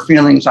arrive at her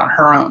feelings on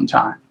her own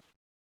time.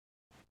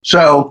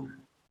 So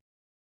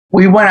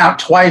we went out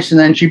twice, and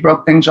then she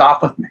broke things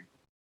off with me.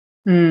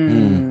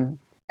 Mm.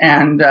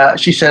 And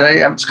she said,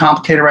 it's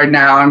complicated right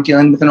now. I'm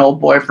dealing with an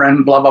old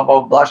boyfriend, blah, blah,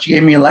 blah, blah. She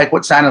gave me like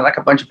what sounded like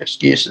a bunch of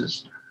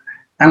excuses.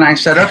 And I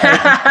said, okay.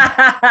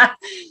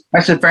 I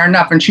said, fair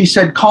enough. And she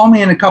said, call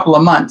me in a couple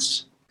of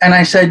months. And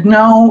I said,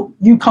 no,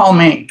 you call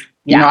me.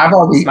 Yeah,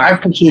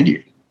 I've pursued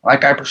you.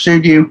 Like I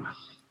pursued you.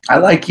 I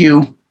like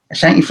you. I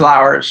sent you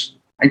flowers.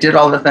 I did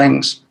all the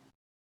things.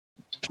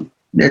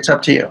 It's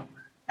up to you.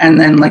 And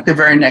then like the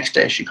very next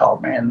day she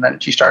called me, and then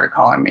she started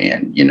calling me,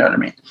 and you know what I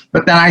mean?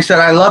 But then I said,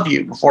 I love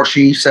you before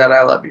she said,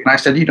 I love you. And I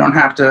said, you don't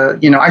have to,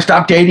 I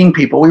stopped dating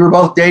people. We were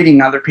both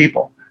dating other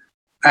people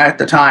at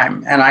the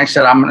time. And I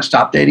said, I'm going to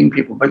stop dating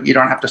people, but you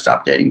don't have to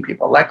stop dating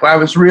people. Like I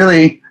was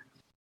really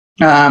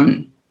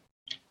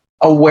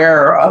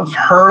aware of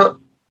her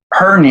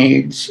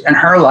needs and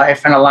her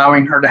life and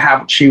allowing her to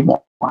have what she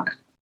wanted,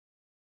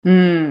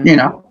 and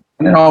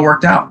it all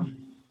worked out.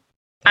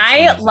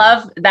 I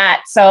love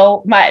that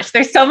so much.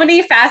 There's so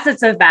many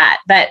facets of that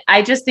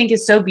I just think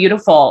is so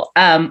beautiful.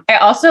 I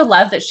also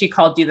love that she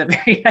called you the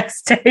very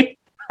next day.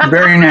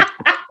 Very next.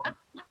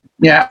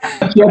 Yeah.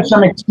 She had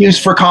some excuse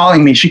for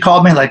calling me. She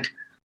called me like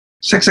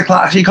 6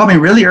 o'clock. She called me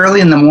really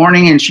early in the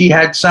morning, and she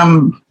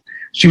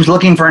was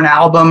looking for an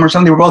album or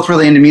something. We're both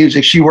really into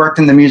music. She worked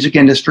in the music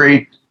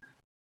industry,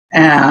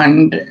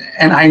 and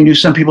I knew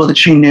some people that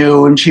she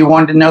knew, and she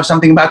wanted to know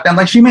something about them.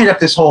 Like she made up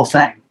this whole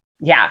thing.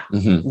 Yeah.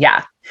 Mm-hmm.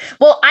 Yeah.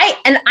 Well,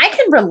 I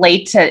can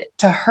relate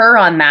to her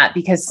on that,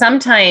 because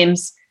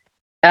sometimes,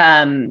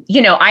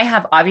 I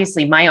have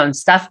obviously my own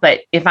stuff,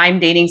 but if I'm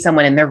dating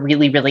someone and they're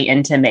really, really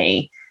into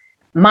me,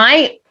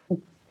 my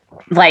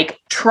like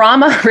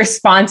trauma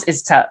response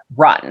is to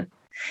run.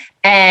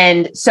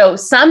 And so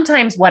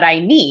sometimes what I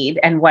need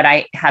and what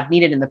I have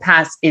needed in the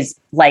past is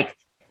like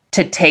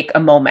to take a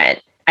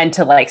moment and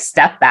to like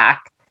step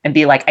back and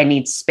be like, I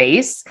need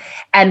space.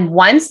 And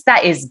once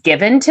that is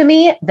given to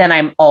me, then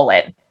I'm all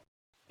in.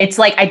 It's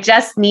like I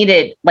just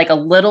needed like a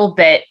little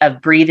bit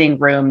of breathing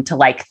room to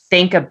like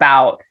think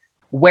about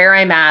where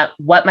I'm at,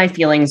 what my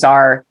feelings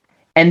are,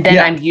 and then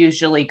I'm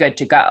usually good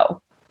to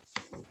go.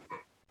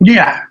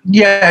 Yeah,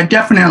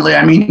 definitely.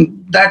 I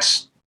mean,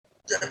 that's,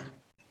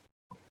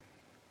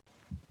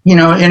 in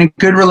a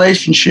good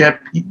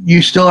relationship,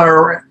 you still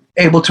are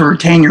able to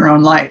retain your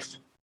own life.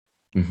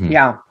 Mm-hmm.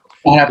 Yeah.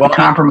 You have to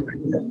compromise.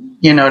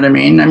 You know what I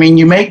mean? I mean,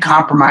 you make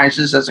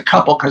compromises as a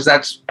couple because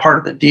that's part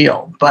of the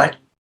deal, but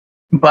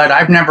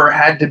I've never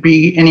had to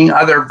be any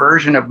other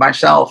version of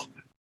myself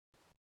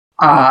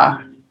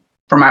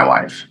for my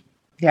wife.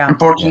 Yeah.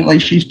 Unfortunately,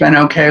 she's been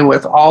okay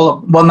with not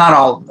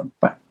all of them,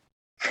 but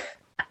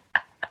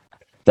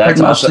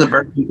most of the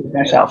versions of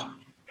myself.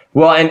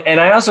 Well, and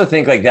I also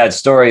think like that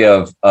story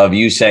of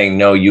you saying,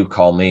 no, you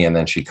call me, and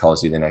then she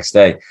calls you the next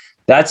day.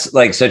 That's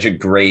like such a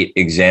great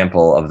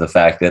example of the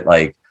fact that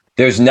like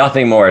there's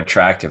nothing more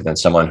attractive than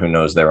someone who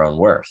knows their own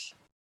worth.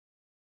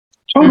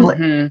 Totally.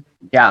 Mm-hmm.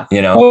 Yeah.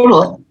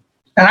 Totally.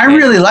 And I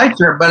really liked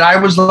her, but I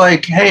was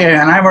like, hey,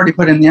 and I've already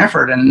put in the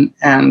effort, and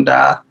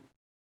I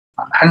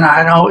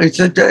know it's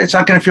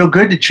not going to feel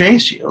good to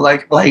chase you.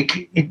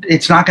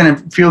 It's not going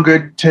to feel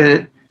good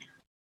to,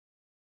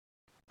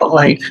 but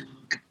like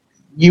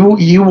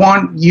you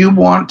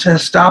want to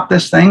stop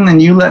this thing, then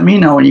you let me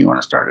know when you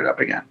want to start it up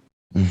again.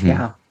 Mm-hmm.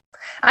 Yeah.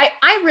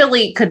 I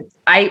really could.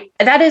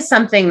 That is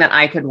something that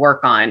I could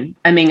work on.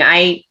 I mean,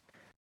 I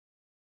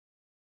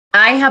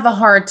have a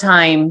hard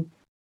time.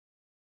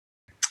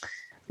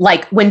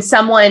 Like when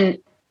someone,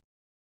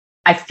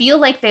 I feel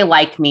like they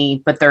like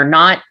me, but they're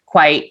not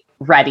quite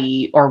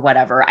ready or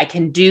whatever, I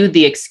can do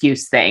the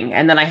excuse thing.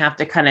 And then I have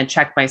to kind of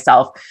check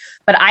myself.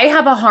 But I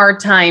have a hard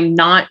time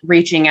not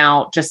reaching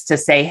out just to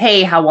say,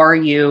 hey, how are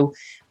you?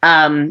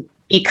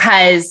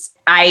 Because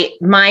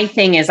my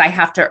thing is I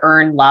have to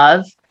earn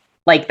love.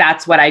 Like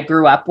that's what I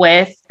grew up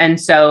with. And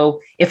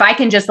so if I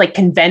can just like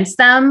convince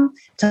them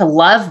to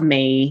love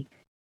me,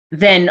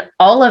 then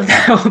all of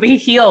that will be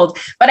healed.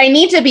 But I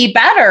need to be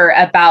better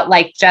about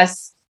like,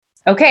 just,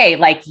 okay,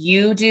 like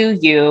you do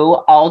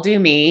you, I'll do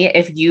me.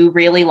 If you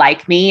really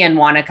like me and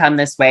want to come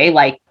this way,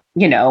 like,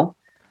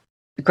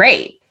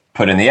 great.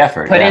 Put in the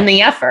effort. Put in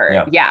the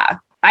effort. Yeah.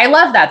 I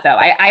love that though.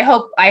 I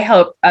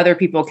hope other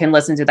people can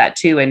listen to that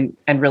too and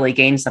really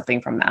gain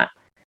something from that.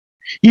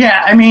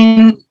 Yeah. I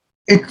mean,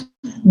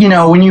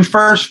 when you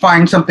first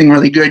find something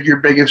really good, your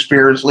biggest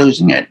fear is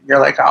losing it. You're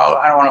like, oh,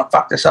 I don't want to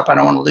fuck this up. I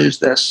don't want to lose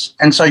this.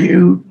 And so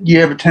you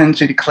have a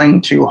tendency to cling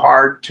too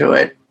hard to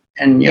it,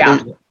 and you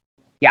lose it.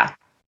 Yeah.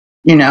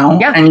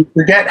 And you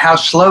forget how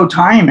slow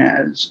time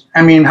is.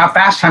 I mean, how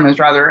fast time is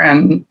rather.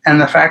 And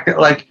the fact that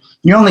like,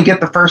 you only get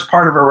the first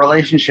part of a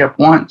relationship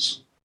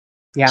once.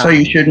 Yeah. So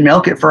you should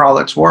milk it for all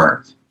it's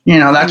worth.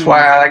 That's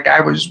why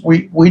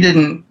we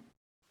didn't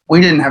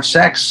have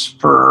sex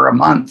for a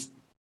month.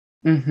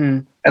 Mm-hmm.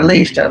 At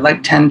least at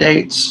like 10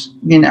 dates,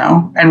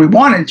 and we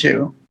wanted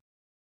to,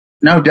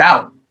 no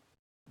doubt,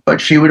 but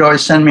she would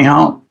always send me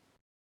home,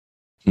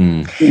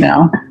 and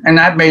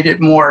that made it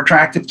more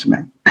attractive to me.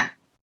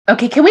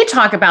 Okay. Can we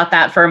talk about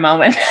that for a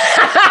moment?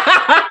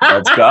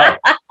 Let's go.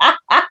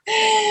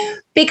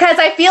 Because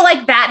I feel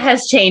like that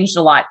has changed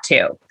a lot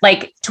too.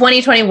 Like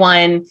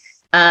 2021,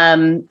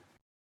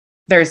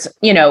 there's,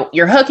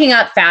 you're hooking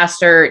up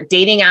faster.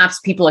 Dating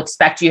apps, people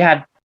expect you to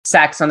have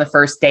sex on the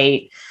first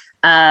date.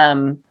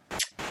 I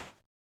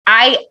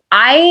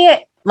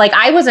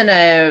was in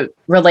a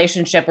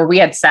relationship where we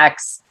had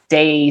sex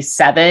day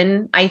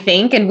 7, I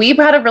think, and we've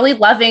had a really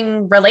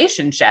loving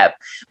relationship.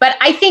 But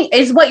I think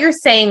is what you're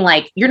saying,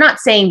 like, you're not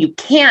saying you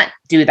can't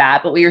do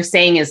that, but what you're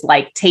saying is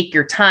like, take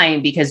your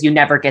time because you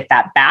never get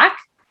that back.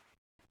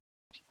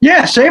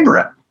 Yeah, savor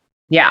it.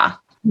 Yeah.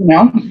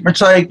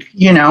 It's like,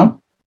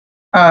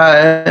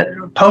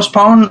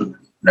 postpone,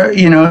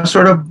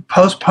 sort of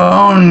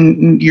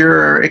postpone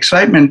your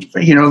excitement,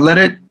 let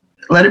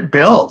it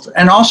build.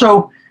 And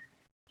also,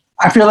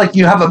 I feel like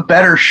you have a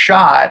better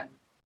shot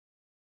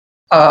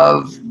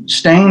of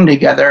staying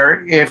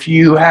together if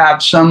you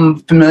have some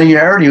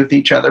familiarity with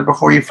each other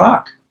before you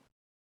fuck.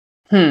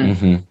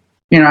 Mm-hmm.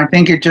 I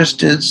think it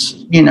just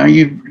is,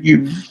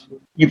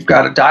 you've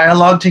got a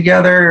dialogue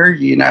together,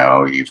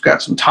 you've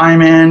got some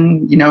time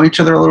in, each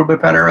other a little bit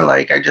better.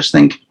 Like, I just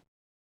think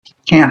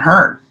can't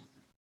hurt.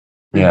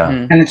 Yeah.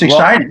 And it's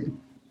exciting.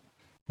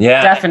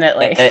 Yeah,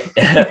 definitely.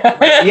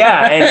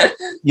 Yeah. And,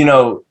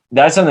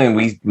 that's something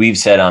we've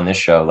said on this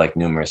show, like,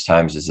 numerous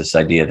times, is this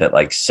idea that,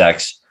 like,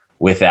 sex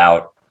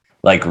without,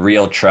 like,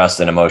 real trust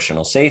and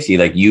emotional safety,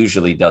 like,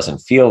 usually doesn't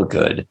feel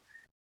good.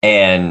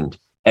 And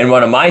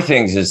one of my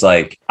things is,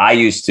 like, I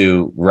used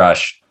to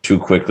rush too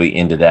quickly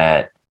into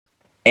that.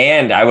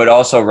 And I would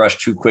also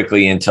rush too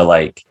quickly into,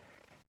 like,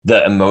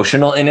 the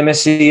emotional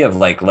intimacy of,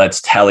 like,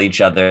 let's tell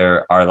each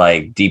other our,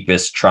 like,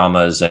 deepest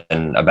traumas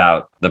and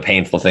about the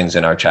painful things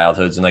in our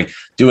childhoods. And, like,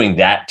 doing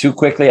that too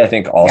quickly, I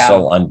think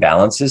also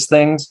unbalances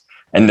things.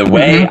 And the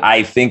way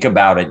I think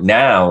about it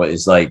now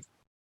is, like,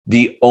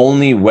 the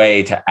only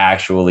way to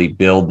actually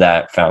build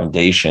that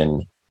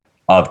foundation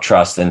of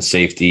trust and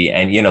safety,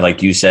 and,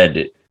 like you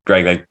said,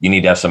 Greg, like, you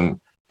need to have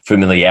some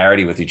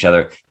familiarity with each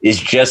other, is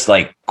just,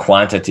 like,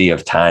 quantity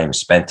of time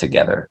spent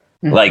together.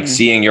 Like,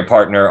 seeing your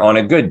partner on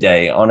a good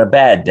day, on a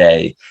bad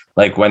day,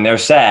 like, when they're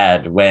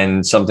sad,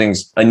 when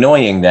something's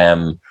annoying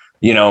them,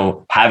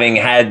 having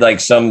had, like,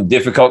 some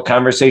difficult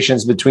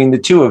conversations between the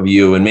two of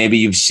you, and maybe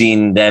you've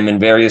seen them in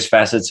various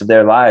facets of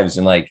their lives.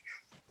 And I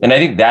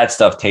think that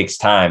stuff takes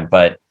time,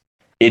 but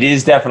it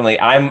is definitely,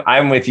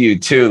 I'm with you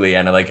too,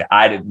 Leanna. Like,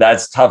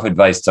 that's tough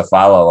advice to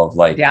follow, of,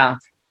 like,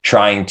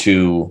 trying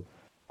to,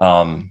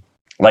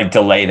 like,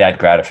 delay that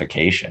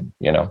gratification,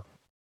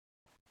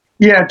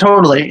 Yeah,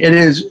 totally. It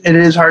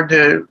is hard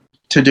to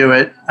do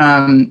it.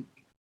 And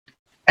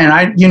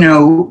I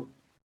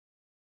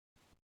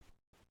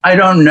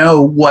don't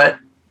know what,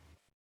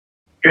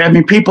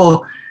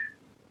 people,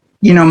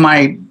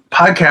 my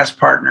podcast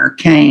partner,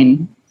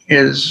 Kane,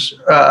 is,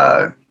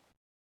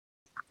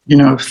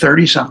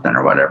 30 something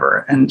or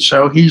whatever. And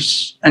so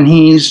he's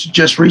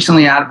just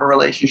recently out of a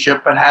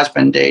relationship, but has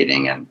been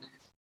dating.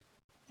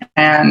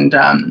 And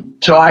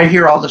so I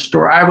hear all the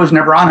story. I was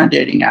never on a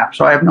dating app,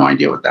 so I have no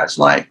idea what that's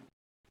like,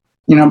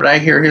 but I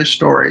hear his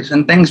stories,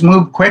 and things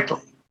move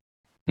quickly.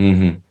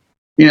 Mm-hmm.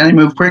 They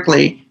move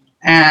quickly.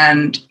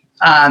 And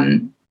I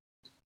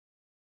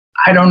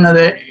don't know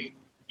that,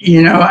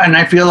 and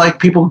I feel like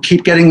people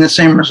keep getting the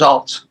same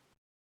results.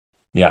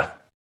 Yeah.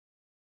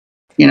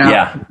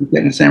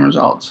 Getting the same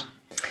results.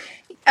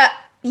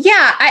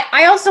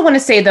 I also want to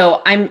say,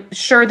 though, I'm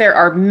sure there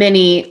are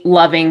many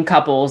loving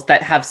couples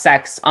that have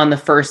sex on the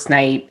first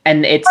night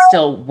and it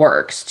still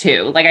works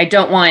too. Like,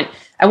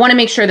 I want to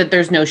make sure that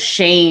there's no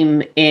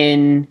shame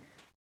in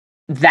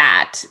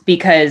that,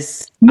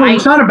 because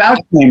it's not about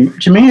shame.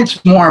 To me,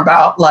 it's more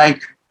about,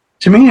 like,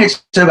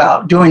 it's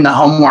about doing the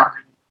homework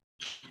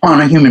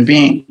on a human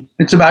being.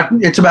 It's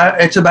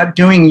about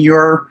doing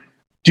your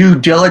due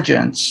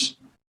diligence,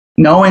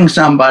 knowing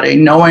somebody,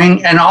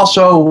 and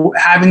also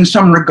having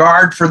some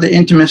regard for the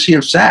intimacy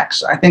of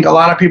sex. I think a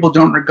lot of people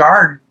don't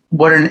regard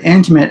what an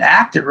intimate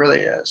act it really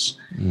is.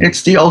 Mm-hmm.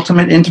 It's the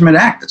ultimate intimate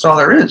act. That's all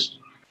there is.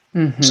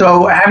 Mm-hmm.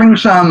 So having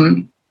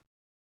some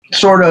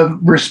sort of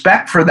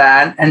respect for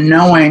that, and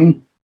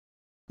knowing,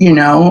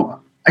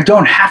 I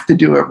don't have to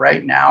do it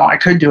right now. I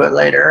could do it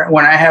later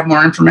when I have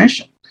more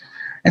information.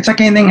 It's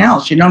like anything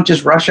else. You don't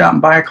just rush out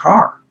and buy a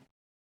car.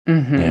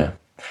 Mm-hmm. Yeah.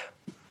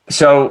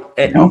 So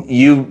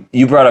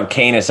you brought up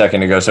Kane a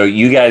second ago. So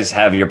you guys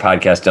have your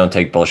podcast, Don't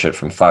Take Bullshit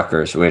from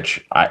Fuckers,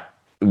 which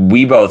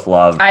we both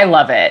love. I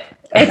love it.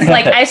 It's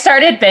like, I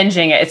started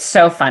binging it. It's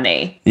so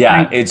funny.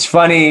 Yeah, it's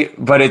funny,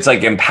 but it's,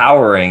 like,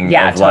 empowering.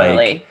 Yeah,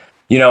 totally.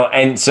 Like,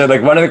 and so,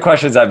 like, one of the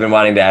questions I've been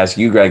wanting to ask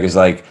you, Greg, is,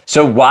 like,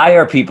 so why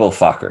are people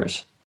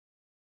fuckers?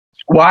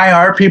 Why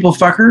are people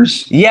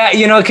fuckers? Yeah,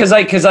 because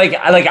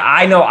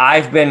I know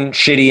I've been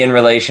shitty in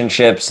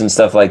relationships and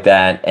stuff like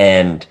that,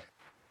 and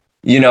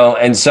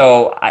and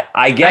so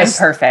I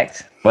guess I'm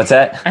perfect. What's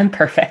that? I'm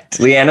perfect.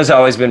 Leanna's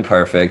always been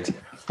perfect.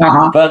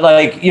 But,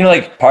 like,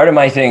 like, part of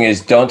my thing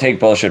is don't take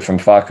bullshit from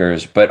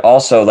fuckers, but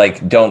also,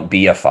 like, don't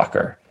be a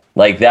fucker.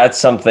 Like, that's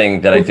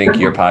something that I think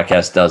your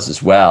podcast does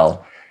as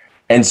well.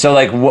 And so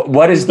like,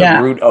 what is the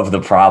Yeah. root of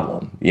the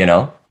problem, you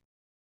know?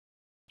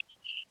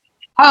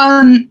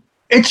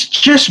 It's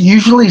just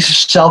usually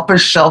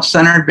selfish,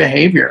 self-centered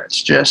behavior.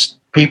 It's just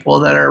people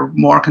that are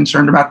more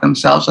concerned about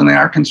themselves than they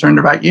are concerned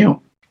about you.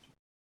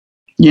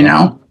 You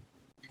know,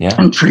 Yeah.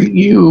 and treat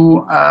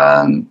you.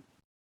 I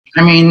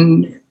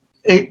mean,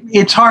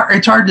 it's hard.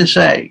 It's hard to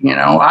say. You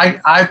know,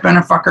 I've been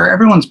a fucker.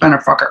 Everyone's been a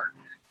fucker.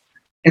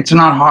 It's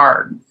not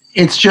hard.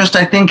 It's just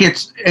I think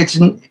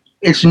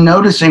it's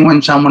noticing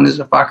when someone is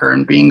a fucker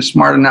and being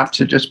smart enough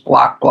to just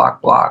block.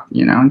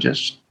 You know, and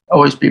just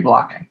always be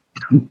blocking.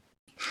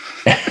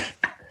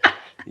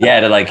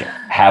 Yeah, to like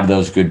have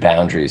those good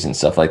boundaries and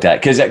stuff like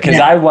that. Because Yeah.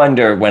 I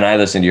wonder when I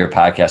listen to your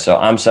podcast. So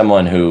I'm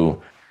someone who,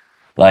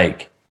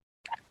 like,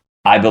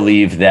 I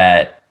believe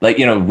that, like,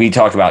 you know, we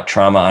talked about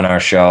trauma on our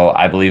show.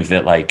 I believe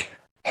that like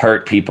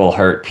hurt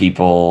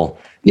people.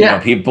 You Yeah.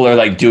 know, people are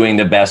like doing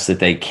the best that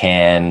they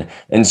can,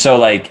 and so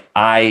like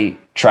I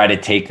try to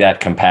take that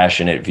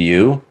compassionate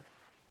view,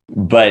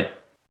 but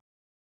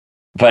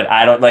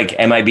I don't like.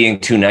 Am I being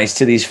too nice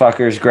to these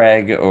fuckers,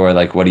 Greg, or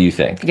like what do you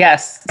think?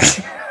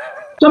 Yes.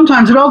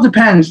 Sometimes it all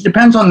depends.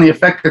 Depends on the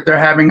effect that they're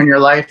having on your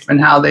life and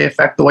how they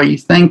affect the way you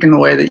think and the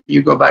way that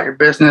you go about your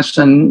business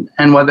and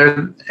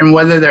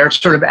whether they're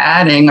sort of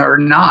adding or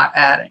not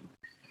adding.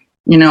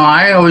 You know,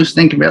 I always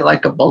think of it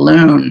like a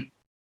balloon,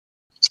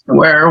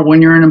 where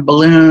when you're in a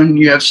balloon,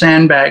 you have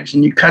sandbags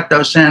and you cut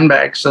those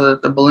sandbags so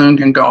that the balloon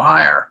can go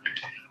higher.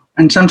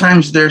 And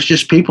sometimes there's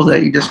just people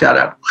that you just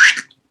gotta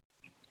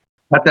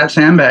cut that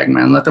sandbag,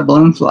 man. Let the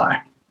balloon fly.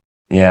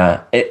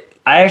 Yeah,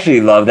 I actually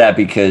love that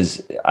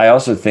because I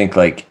also think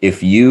like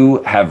if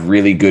you have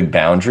really good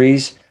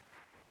boundaries,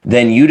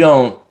 then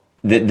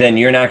then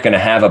you're not going to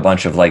have a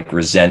bunch of like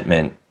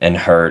resentment and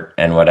hurt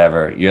and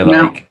whatever. You're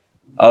No. like,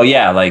 oh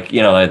yeah, like,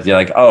 you know, you're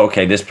like, oh,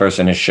 okay, this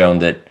person has shown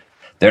that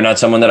they're not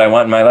someone that I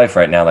want in my life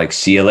right now. Like,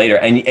 see you later.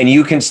 And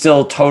you can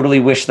still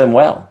totally wish them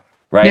well,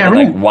 right? Yeah, And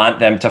like right. want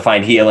them to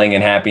find healing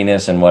and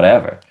happiness and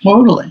whatever.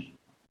 Totally.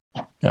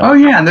 Yeah. Oh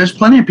yeah, there's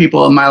plenty of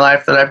people in my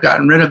life that I've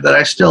gotten rid of that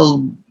I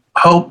still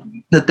hope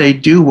that they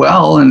do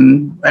well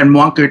and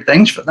want good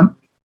things for them.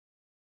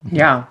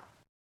 Yeah.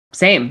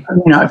 Same.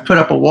 You know, I've put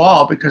up a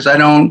wall because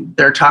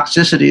their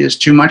toxicity is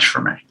too much for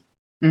me.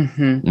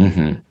 Mm-hmm.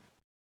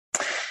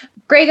 Mm-hmm.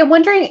 Greg, I'm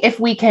wondering if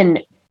we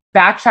can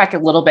backtrack a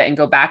little bit and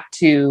go back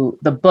to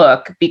the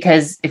book,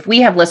 because if we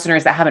have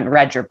listeners that haven't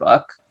read your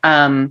book,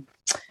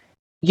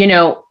 you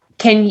know,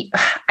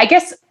 I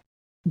guess,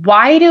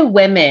 why do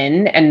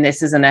women, and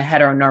this isn't a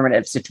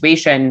heteronormative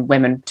situation,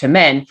 women to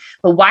men,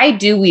 but why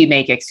do we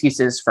make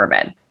excuses for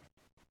men?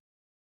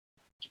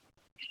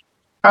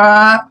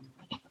 I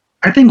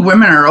think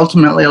women are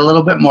ultimately a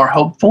little bit more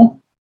hopeful,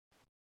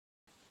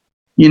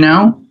 you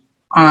know?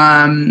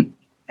 And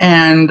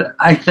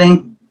I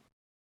think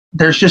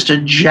there's just a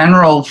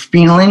general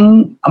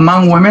feeling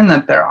among women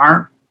that there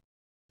aren't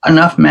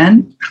enough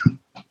men.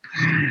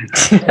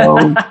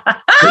 So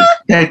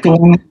take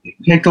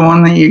the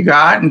one that you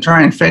got and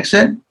try and fix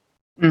it,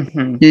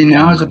 Mm-hmm. you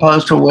know, as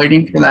opposed to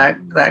waiting for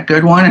that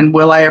good one. And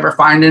will I ever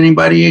find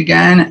anybody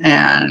again?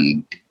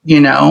 And, you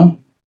know,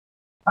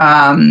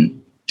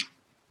 and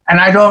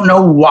I don't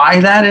know why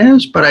that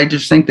is, but I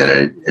just think that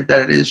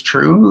it is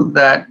true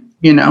that,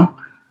 you know,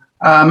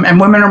 and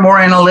women are more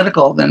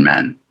analytical than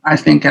men, I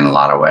think, in a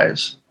lot of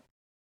ways.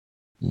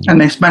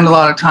 And they spend a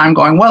lot of time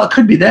going, well, it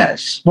could be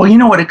this. Well, you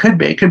know what it could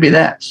be? It could be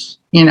this.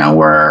 You know,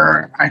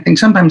 where I think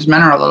sometimes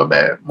men are a little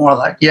bit more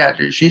like, yeah,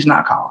 dude, she's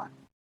not calling.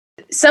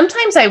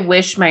 Sometimes I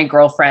wish my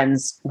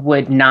girlfriends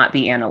would not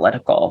be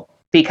analytical,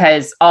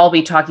 because I'll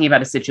be talking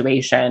about a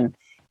situation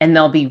and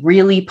they'll be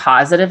really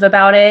positive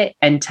about it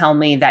and tell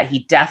me that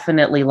he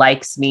definitely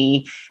likes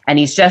me and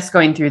he's just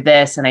going through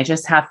this and I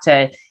just have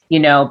to, you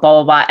know, blah,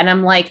 blah, blah. And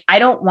I'm like, I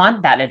don't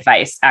want that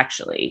advice,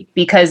 actually,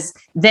 because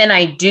then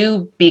I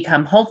do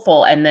become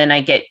hopeful and then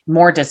I get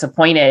more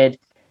disappointed.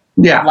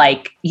 Yeah.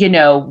 Like, you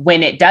know,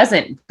 when it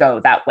doesn't go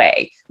that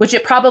way, which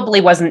it probably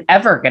wasn't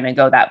ever going to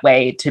go that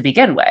way to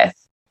begin with.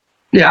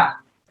 Yeah.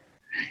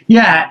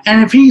 Yeah.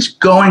 And if he's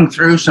going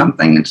through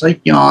something, it's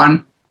like,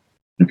 yawn.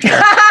 Okay.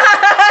 God,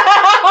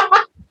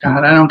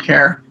 I don't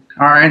care.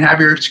 All right. Have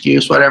your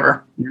excuse,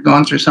 whatever. You're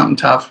going through something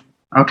tough.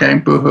 Okay.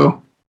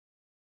 Boo-hoo.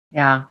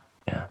 Yeah.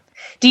 Yeah.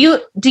 Do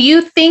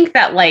you think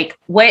that, like,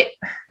 what,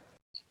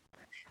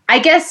 I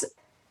guess,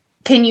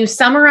 can you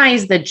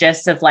summarize the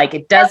gist of, like,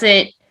 it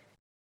doesn't,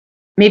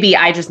 maybe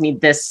I just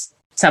need this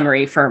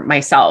summary for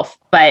myself,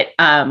 but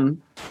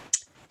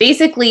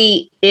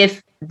basically,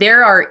 if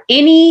there are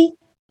any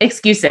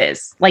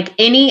excuses, like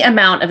any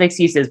amount of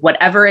excuses,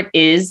 whatever it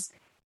is,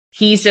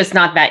 he's just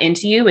not that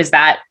into you.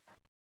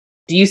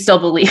 Do you still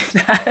believe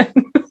that?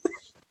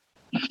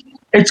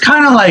 It's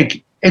sort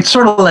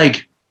of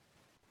like,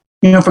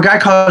 you know, if a guy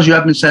calls you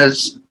up and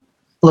says,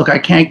 look, I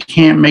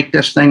can't make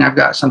this thing. I've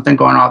got something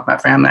going on with my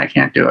family. I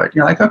can't do it.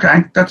 You're like,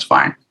 okay, that's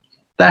fine.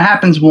 That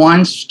happens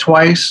once,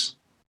 twice.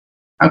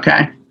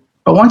 Okay.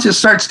 But once it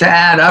starts to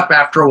add up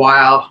after a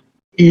while,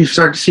 you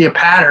start to see a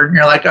pattern.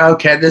 You're like,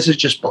 okay, this is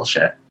just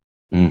bullshit.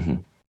 Mm-hmm.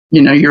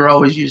 You know, you're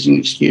always using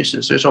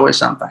excuses. There's always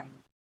something.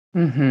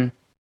 Mm-hmm.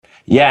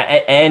 Yeah,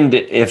 and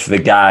if the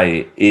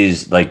guy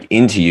is like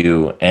into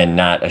you and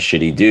not a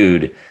shitty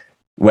dude,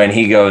 when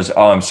he goes,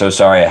 "Oh, I'm so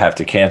sorry, I have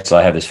to cancel.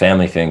 I have this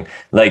family thing."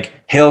 Like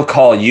he'll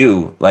call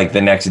you like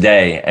the next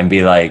day and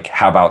be like,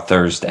 "How about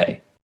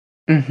Thursday?"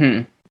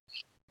 Mm-hmm.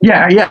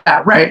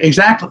 Yeah, right.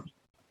 Exactly.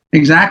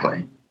 I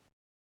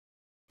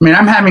mean,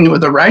 I'm having it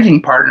with a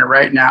writing partner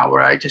right now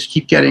where I just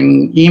keep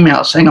getting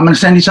emails saying, "I'm going to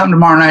send you something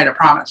tomorrow night, I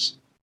promise."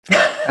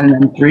 And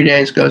then 3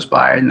 days goes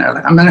by and they're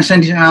like, "I'm going to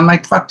send you," and I'm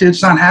like, "Fuck, dude,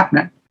 it's not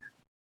happening.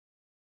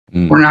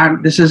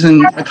 This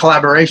isn't a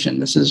collaboration.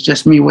 This is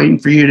just me waiting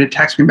for you to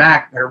text me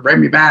back or write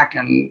me back.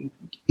 And,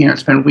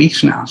 it's been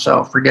weeks now,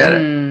 so forget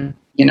it,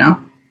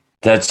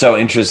 That's so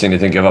interesting to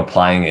think of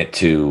applying it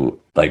to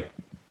like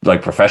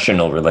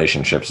professional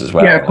relationships as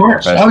well. Yeah, of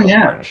course. Like oh,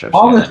 yeah. partnerships,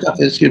 All this stuff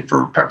is good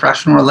for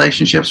professional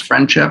relationships,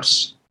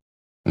 friendships.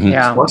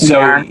 Yeah.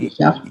 So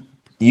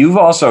you've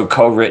also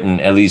co-written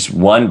at least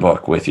one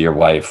book with your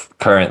wife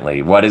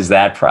currently. What is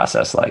that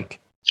process like?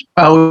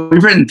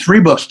 We've written 3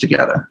 books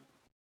together.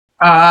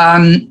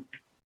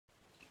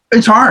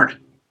 It's hard.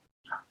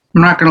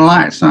 I'm not going to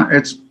lie.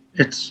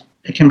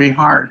 It can be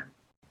hard.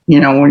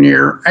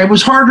 It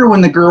was harder when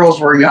the girls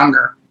were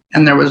younger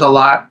and there was a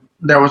lot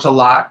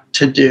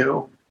to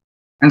do.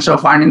 And so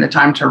finding the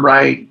time to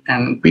write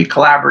and be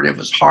collaborative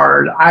was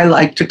hard. I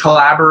like to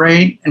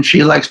collaborate and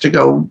she likes to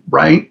go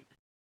write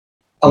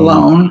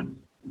alone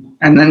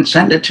and then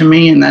send it to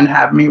me and then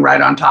have me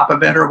write on top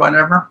of it or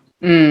whatever.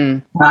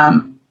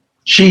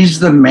 She's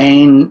the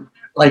main,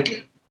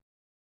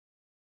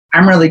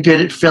 I'm really good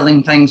at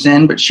filling things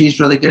in, but she's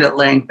really good at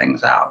laying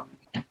things out.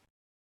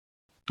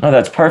 Oh,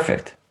 that's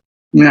perfect.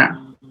 Yeah.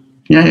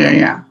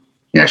 Yeah,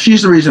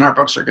 she's the reason our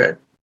books are good.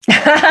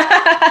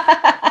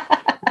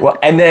 Well,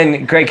 and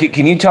then Greg,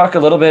 can you talk a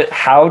little bit,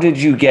 how did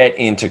you get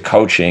into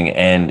coaching?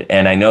 And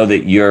I know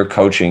that your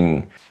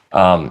coaching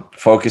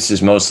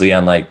focuses mostly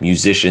on like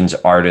musicians,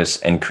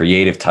 artists, and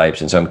creative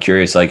types. And so I'm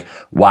curious, like,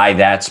 why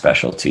that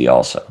specialty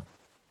also?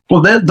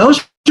 Well,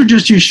 those are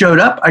just who showed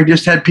up. I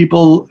just had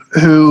people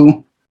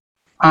who,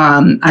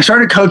 I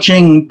started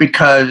coaching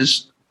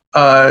because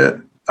a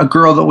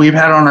girl that we've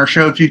had on our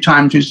show a few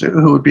times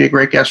who would be a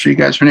great guest for you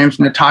guys. Her name's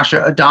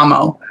Natasha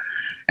Adamo,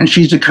 and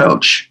she's a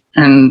coach,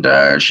 and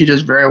she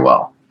does very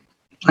well.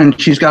 And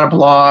she's got a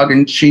blog,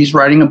 and she's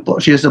writing a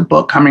book. She has a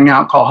book coming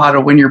out called How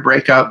to Win Your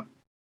Breakup.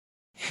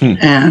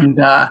 And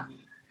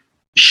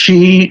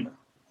she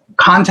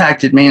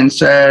contacted me and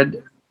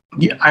said,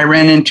 I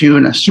ran into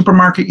in a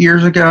supermarket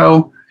years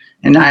ago,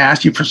 and I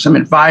asked you for some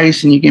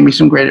advice, and you gave me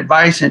some great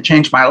advice, and it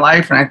changed my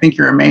life, and I think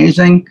you're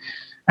amazing.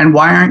 And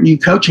why aren't you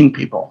coaching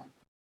people?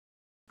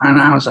 And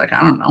I was like,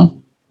 I don't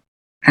know.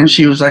 And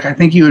she was like, I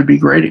think you would be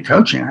great at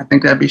coaching. I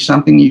think that'd be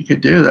something you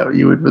could do that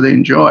you would really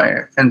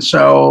enjoy. And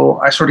so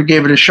I sort of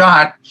gave it a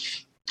shot.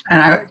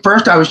 And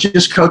first I was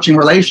just coaching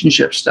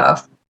relationship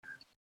stuff.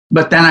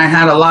 But then I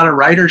had a lot of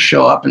writers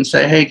show up and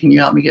say, hey, can you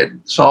help me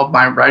solve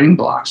my writing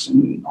blocks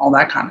and all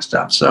that kind of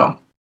stuff. So,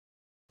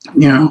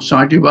 so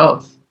I do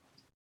both.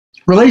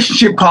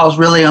 Relationship calls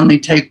really only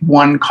take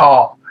one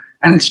call.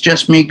 And it's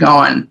just me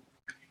going,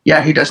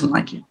 yeah, he doesn't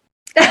like you.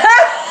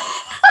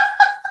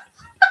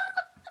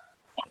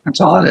 That's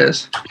all it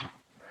is.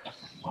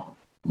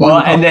 Well,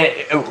 and then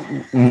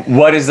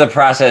what is the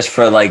process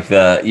for like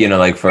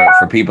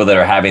for people that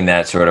are having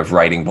that sort of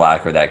writing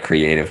block or that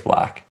creative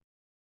block?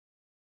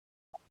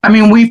 I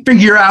mean, we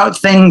figure out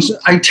things.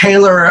 I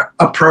tailor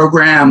a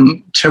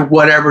program to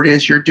whatever it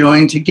is you're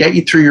doing to get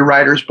you through your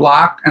writer's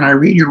block. And I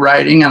read your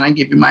writing and I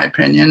give you my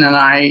opinion and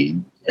I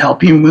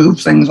help you move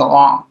things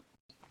along.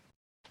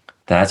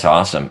 That's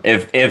awesome.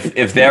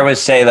 If there was,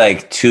 say,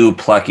 like 2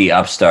 plucky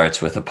upstarts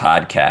with a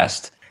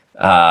podcast,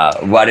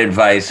 what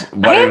advice?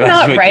 I am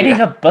not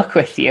writing a book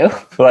with you.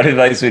 What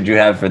advice would you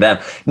have for them?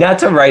 Not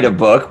to write a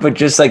book, but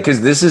just like,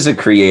 because this is a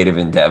creative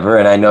endeavor,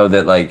 and I know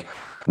that like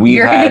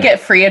you're going to get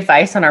free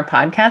advice on our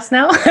podcast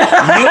now.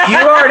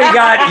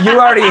 you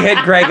already hit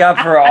Greg up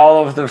for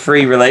all of the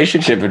free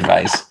relationship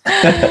advice.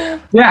 Yeah.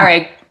 All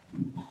right.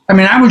 I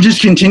mean, I would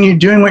just continue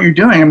doing what you're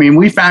doing. I mean,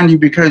 we found you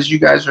because you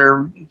guys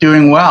are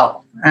doing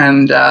well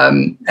and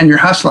you're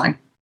hustling.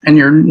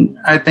 And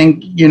I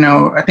think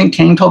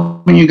Kane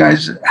told me you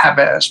guys have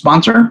a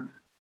sponsor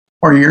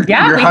or you're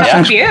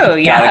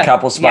hustling. Got a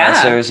couple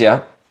sponsors.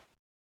 Yeah.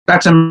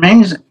 That's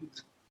amazing.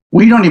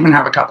 We don't even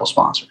have a couple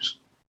sponsors.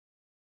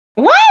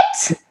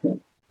 What?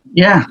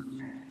 Yeah.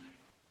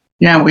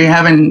 Yeah. We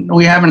haven't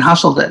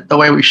hustled it the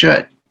way we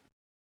should.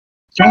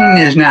 Kane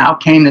is now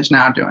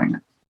doing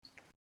it.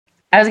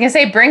 I was going to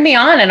say, bring me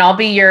on and I'll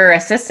be your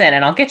assistant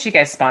and I'll get you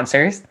guys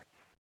sponsors.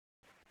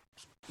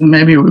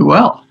 Maybe we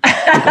will.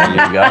 There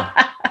you go.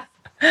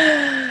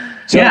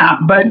 So, yeah,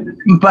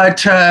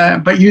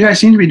 but you guys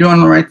seem to be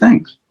doing the right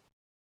things.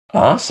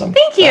 Awesome.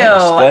 Thank you.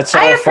 That's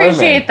I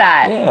appreciate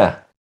that. Yeah.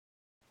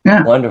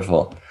 Yeah.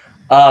 Wonderful.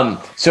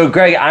 So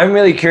Greg, I'm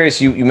really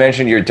curious. You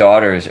mentioned your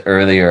daughters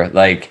earlier.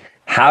 Like,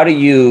 how do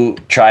you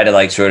try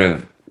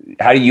to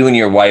how do you and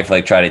your wife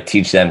try to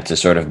teach them to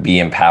sort of be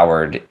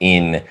empowered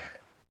in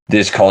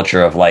this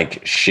culture of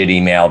like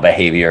shitty male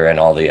behavior and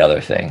all the other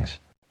things?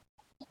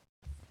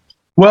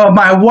 Well,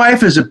 my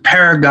wife is a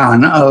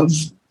paragon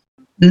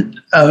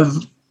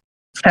of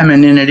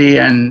femininity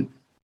and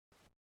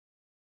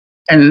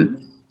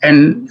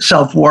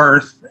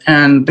self-worth,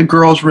 and the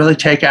girls really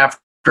take after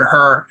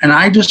her, and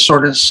I just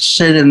sort of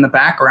sit in the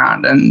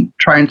background and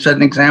try and set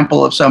an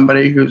example of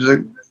somebody who's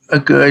a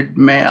good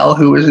male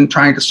who isn't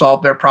trying to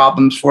solve their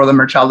problems for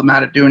them or tell them how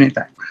to do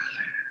anything.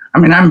 I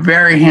mean, I'm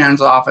very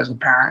hands-off as a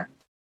parent,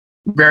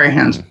 very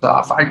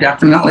hands-off. I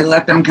definitely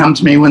let them come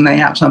to me when they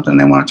have something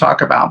they want to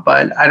talk about,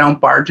 but I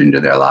don't barge into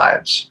their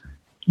lives.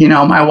 You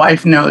know, my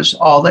wife knows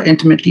all the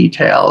intimate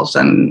details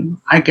and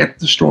I get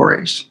the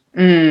stories,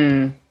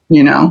 you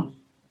know.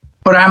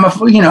 But I'm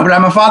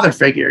a father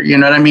figure. You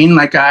know what I mean?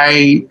 Like,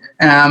 I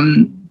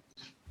am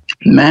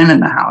man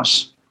in the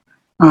house,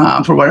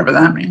 for whatever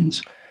that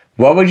means.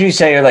 What would you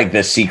say are like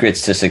the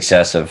secrets to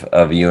success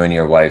of you and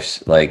your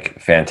wife's like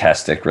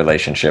fantastic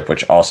relationship,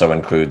 which also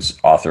includes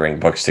authoring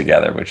books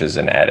together, which is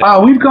an added?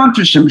 We've gone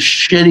through some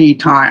shitty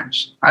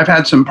times. I've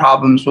had some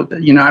problems with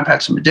it. You know, I've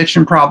had some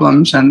addiction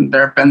problems, and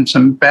there have been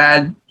some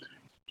bad.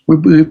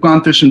 We've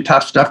gone through some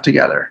tough stuff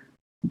together.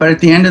 But at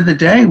the end of the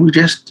day, we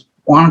just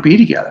want to be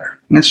together.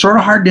 And it's sort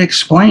of hard to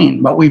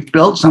explain, but we've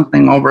built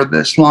something over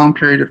this long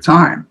period of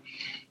time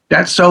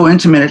that's so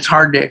intimate, it's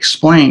hard to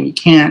explain. You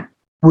can't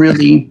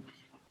really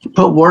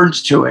put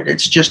words to it.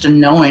 It's just a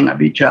knowing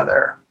of each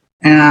other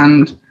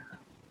and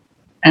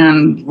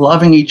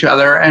loving each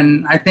other.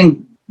 And I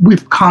think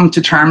we've come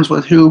to terms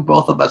with who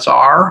both of us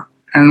are,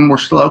 and we're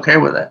still okay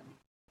with it.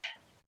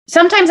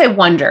 Sometimes I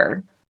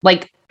wonder,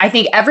 like, I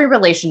think every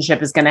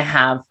relationship is going to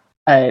have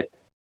a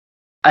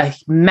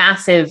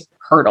massive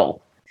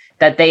hurdle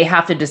that they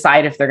have to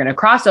decide if they're going to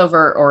cross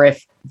over or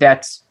if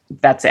that's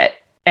it.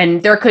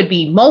 And there could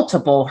be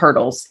multiple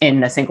hurdles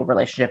in a single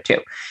relationship too.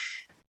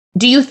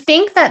 Do you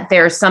think that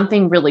there's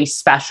something really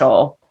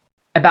special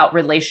about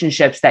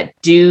relationships that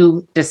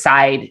do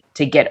decide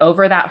to get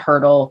over that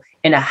hurdle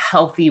in a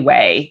healthy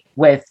way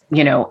with,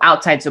 you know,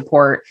 outside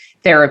support,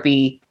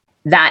 therapy,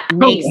 that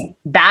makes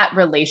that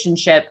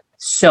relationship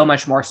so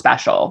much more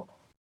special?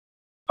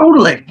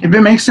 Totally. If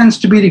it makes sense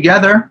to be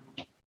together,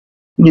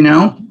 you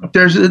know,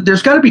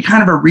 there's got to be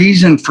kind of a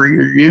reason for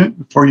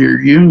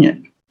your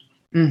union.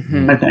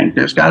 Mm-hmm. I think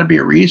there's got to be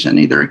a reason.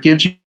 Either it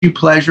gives you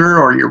pleasure,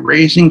 or you're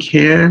raising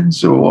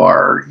kids,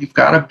 or you've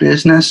got a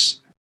business.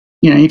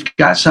 You know, you've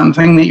got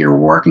something that you're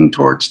working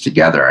towards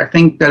together. I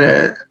think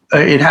that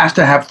it has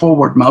to have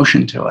forward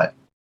motion to it.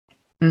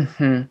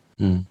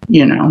 Mm-hmm.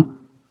 You know,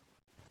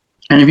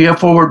 and if you have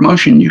forward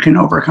motion, you can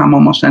overcome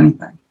almost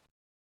anything.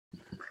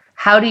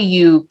 How do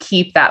you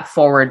keep that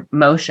forward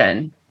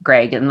motion,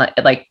 Greg, and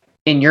like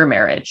in your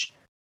marriage?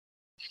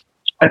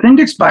 I think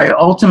it's by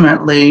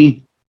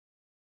ultimately,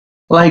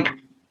 like,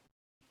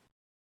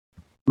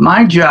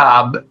 my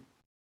job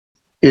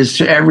is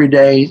to every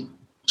day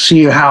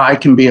see how I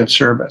can be of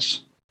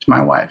service to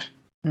my wife.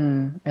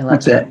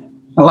 That's it.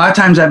 A lot of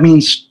times that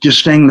means just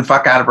staying the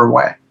fuck out of her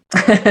way.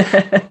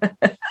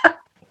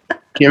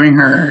 Giving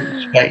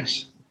her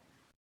space,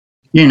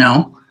 you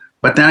know,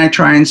 but then I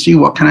try and see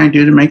what can I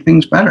do to make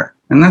things better.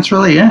 And that's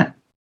really it.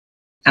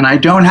 And I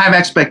don't have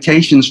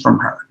expectations from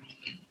her.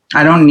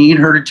 I don't need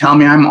her to tell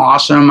me I'm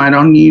awesome. I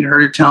don't need her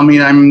to tell me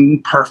that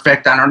I'm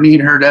perfect. I don't need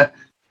her to,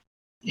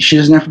 she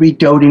doesn't have to be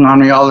doting on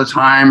me all the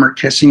time or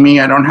kissing me.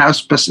 I don't have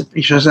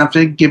specific, she doesn't have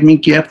to give me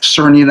gifts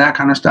or any of that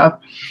kind of stuff.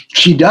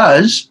 She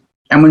does.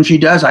 And when she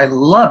does, I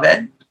love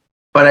it,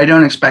 but I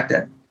don't expect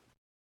it.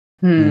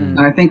 And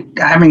I think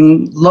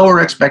having lower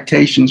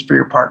expectations for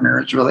your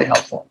partner is really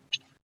helpful.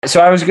 So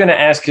I was going to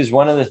ask, because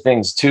one of the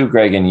things too,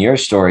 Greg, in your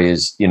story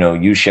is, you know,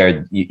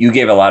 you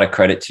gave a lot of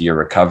credit to your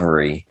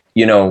recovery.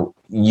 You know,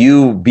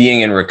 you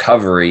being in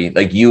recovery,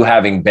 like you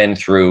having been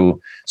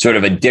through sort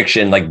of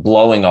addiction, like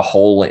blowing a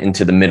hole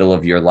into the middle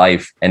of your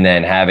life, and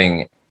then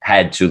having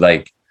had to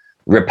like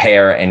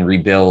repair and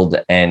rebuild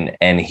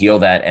and heal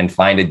that and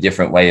find a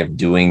different way of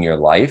doing your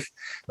life.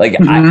 Like,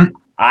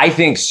 I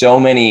think so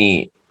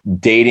many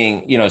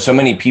dating, you know, so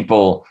many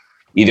people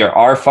either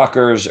are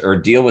fuckers or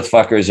deal with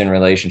fuckers in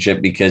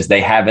relationship because they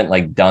haven't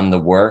like done the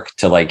work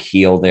to like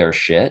heal their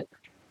shit.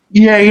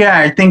 Yeah.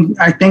 I think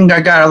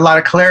I got a lot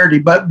of clarity,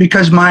 but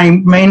because my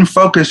main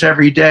focus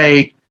every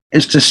day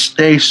is to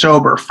stay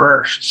sober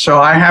first.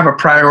 So I have a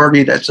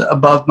priority that's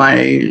above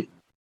my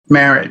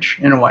marriage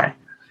in a way.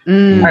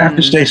 I have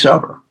to stay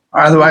sober.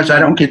 Otherwise I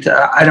don't get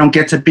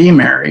to be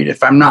married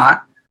if I'm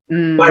not.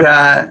 But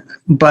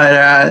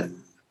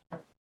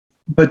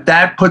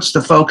that puts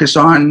the focus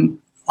on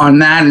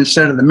that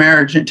instead of the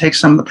marriage. It takes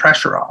some of the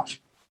pressure off.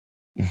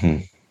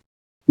 You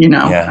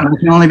know, and I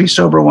can only be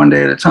sober one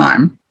day at a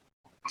time.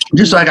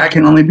 Just like I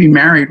can only be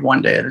married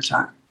one day at a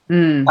time. I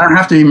don't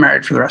have to be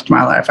married for the rest of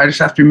my life. I just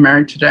have to be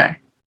married today.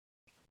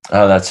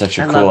 Oh, that's such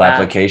a cool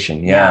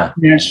application. Yeah.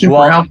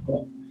 Super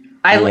helpful.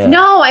 I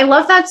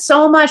love that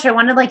so much. I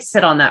want to like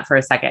sit on that for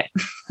a second.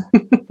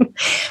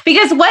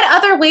 Because what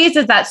other ways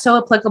is that so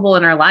applicable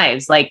in our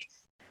lives? Like,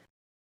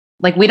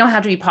 like we don't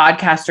have to be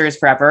podcasters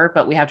forever,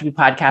 but we have to be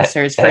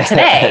podcasters for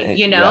today,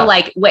 you know, Yeah.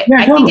 like what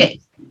Yeah,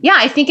 totally.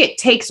 I think it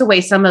takes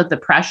away some of the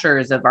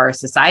pressures of our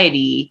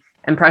society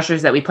and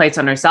pressures that we place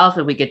on ourselves.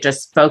 If we could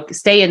just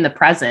stay in the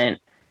present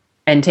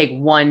and take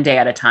one day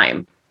at a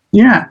time.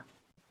 Yeah.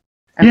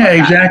 I love that.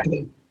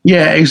 Exactly.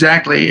 Yeah,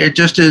 exactly. It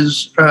just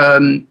is. I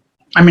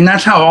mean,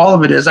 that's how all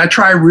of it is. I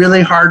try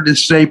really hard to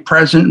stay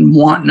present and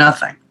want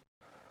nothing.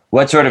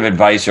 What sort of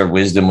advice or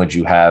wisdom would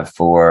you have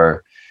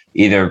for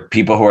either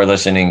people who are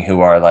listening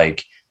who are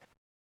like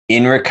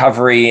in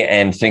recovery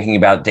and thinking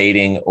about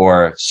dating,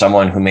 or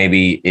someone who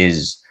maybe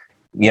is,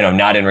 you know,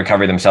 not in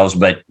recovery themselves,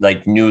 but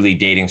like newly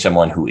dating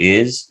someone who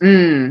is?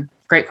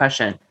 Great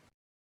question.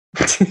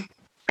 Good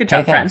Hey,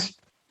 job, friend. thanks.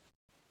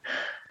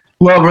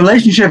 Well,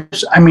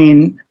 relationships, I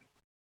mean,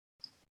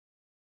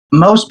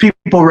 most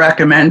people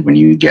recommend when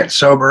you get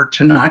sober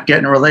to not get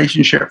in a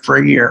relationship for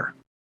a year.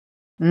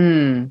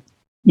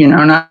 You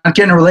know, not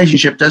getting a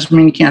relationship doesn't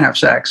mean you can't have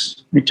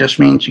sex. It just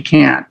means you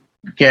can't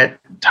get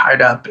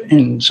tied up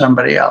in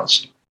somebody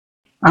else.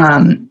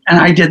 And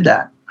I did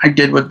that. I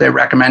did what they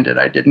recommended.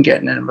 I didn't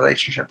get in a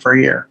relationship for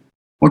a year,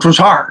 which was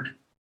hard.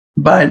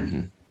 But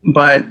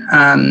by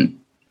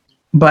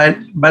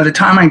the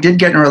time I did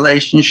get in a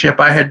relationship,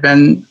 I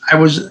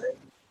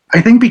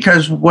think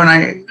because when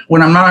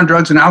I'm not on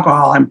drugs and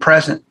alcohol, I'm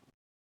present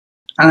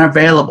and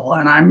available,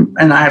 and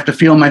I have to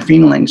feel my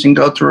feelings and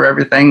go through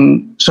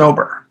everything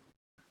sober.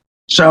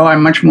 So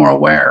I'm much more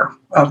aware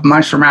of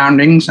my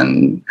surroundings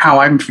and how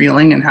I'm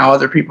feeling and how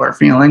other people are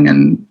feeling.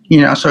 And,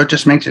 you know, so it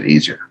just makes it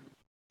easier.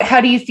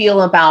 How do you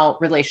feel about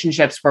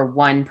relationships where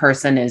one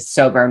person is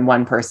sober and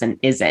one person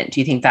isn't? Do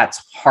you think that's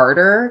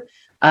harder?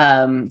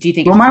 Do you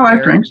think? Well, my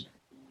wife drinks.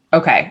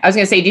 Okay. I was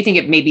going to say, do you think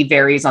it maybe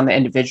varies on the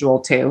individual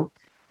too?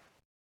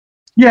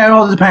 Yeah, it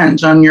all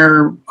depends on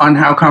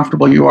how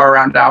comfortable you are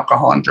around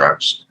alcohol and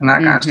drugs and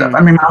that kind of stuff.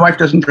 I mean, my wife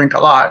doesn't drink a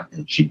lot.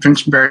 She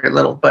drinks very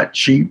little, but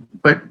she's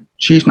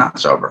not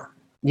sober.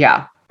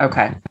 Yeah.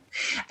 Okay.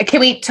 Can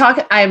we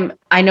talk?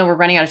 I know we're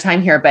running out of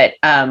time here, but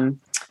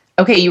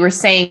okay, you were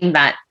saying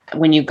that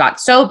when you got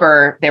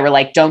sober, they were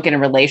like, don't get in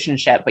a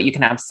relationship, but you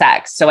can have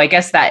sex. So I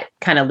guess that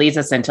kind of leads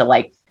us into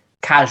like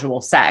casual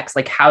sex.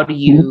 Like, how do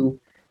you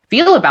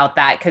feel about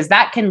that? Because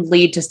that can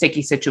lead to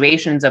sticky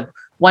situations of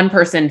one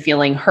person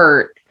feeling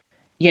hurt,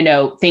 you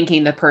know,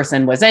 thinking the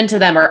person was into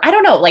them, or I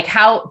don't know. Like,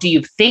 how do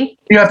you think?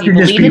 You have to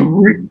just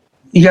you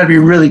got to be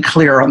really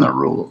clear on the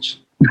rules.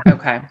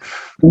 Okay.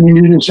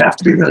 You just have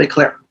to be really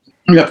clear.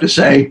 You have to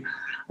say,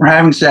 we're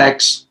having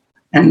sex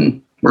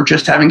and we're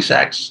just having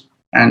sex.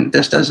 And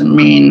this doesn't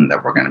mean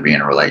that we're going to be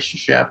in a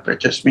relationship. It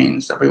just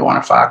means that we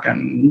want to fuck.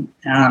 And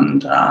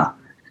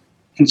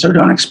so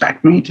don't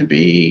expect me to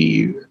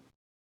be,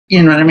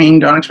 you know what I mean?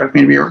 Don't expect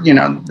me to be, you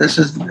know,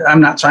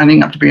 I'm not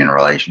signing up to be in a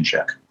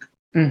relationship.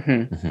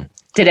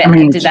 Did that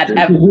It's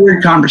a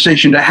weird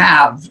conversation to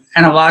have.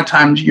 And a lot of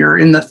times you're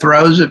in the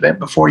throes of it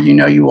before you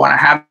know you want to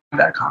have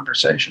that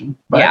conversation.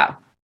 But, yeah.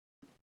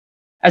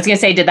 I was going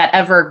to say, did that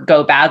ever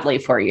go badly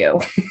for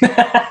you?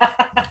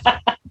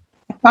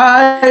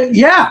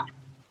 Yeah.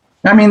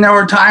 I mean, there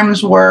were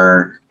times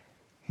where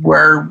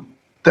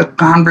the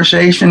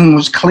conversation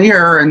was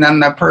clear and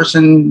then the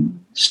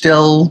person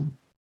still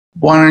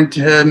wanted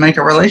to make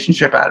a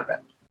relationship out of it.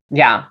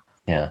 Yeah.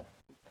 Yeah.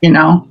 You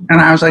know, and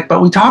I was like,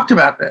 but we talked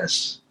about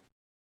this,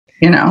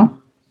 you know?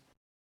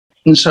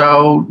 And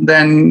so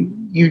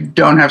then you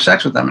don't have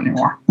sex with them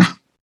anymore.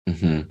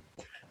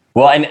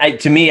 Well, and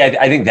to me,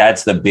 I think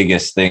that's the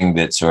biggest thing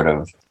that sort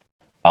of,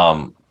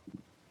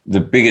 the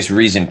biggest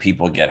reason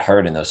people get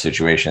hurt in those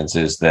situations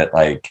is that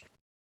like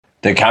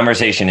the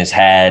conversation is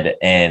had,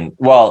 and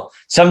well,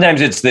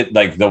 sometimes it's that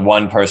like the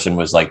one person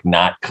was like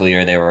not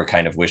clear, they were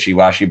kind of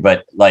wishy-washy,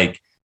 but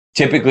like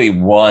typically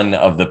one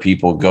of the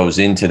people goes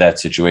into that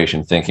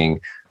situation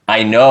thinking,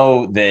 I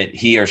know that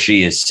he or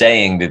she is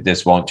saying that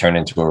this won't turn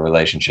into a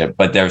relationship,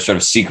 but they're sort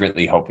of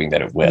secretly hoping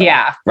that it will.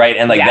 Yeah. Right.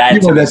 And like Yeah.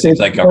 Or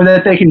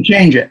that they can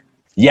change it.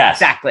 Yes.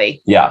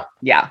 Exactly. Yeah.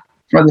 Yeah.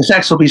 Or the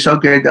sex will be so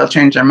good, they'll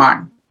change their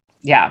mind.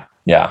 Yeah.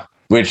 Yeah.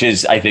 Which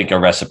is, I think, a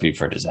recipe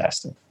for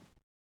disaster.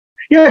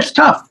 Yeah, it's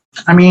tough.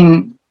 I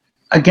mean,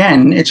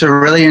 again, it's a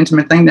really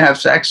intimate thing to have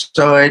sex.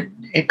 So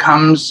it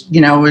comes,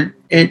 you know,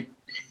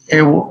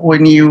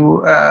 when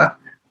you have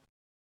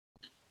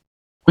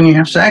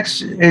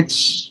sex,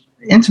 it's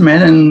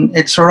intimate and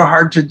it's sort of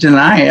hard to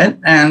deny it.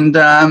 And,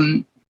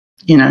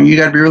 you know, you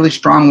got to be really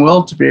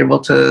strong-willed to be able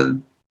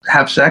to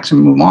have sex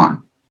and move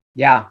on.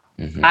 Yeah.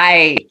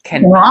 I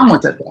can. What's wrong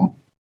with it, though?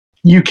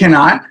 You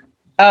cannot.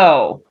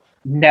 Oh,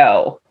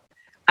 no.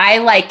 I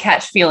like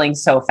catch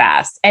feelings so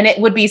fast. And it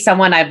would be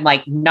someone I'm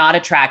like not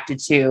attracted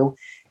to,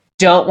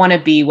 don't want to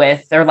be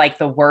with, they're like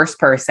the worst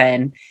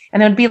person.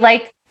 And it would be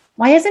like,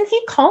 why isn't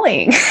he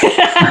calling?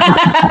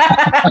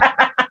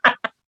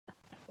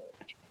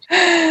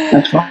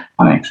 That's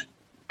fine.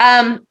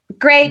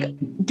 Greg,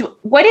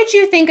 what did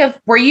you think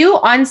of, were you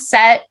on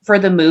set for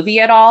the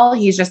movie at all?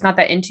 He's just not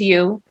that into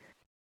you.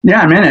 Yeah,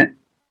 I'm in it.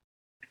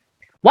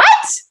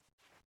 What?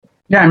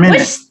 Yeah, I'm in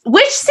it.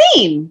 Which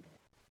scene?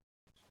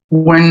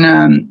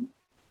 When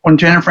when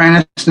Jennifer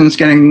Aniston's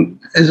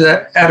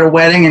at a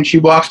wedding and she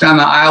walks down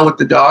the aisle with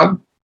the dog.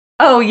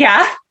 Oh,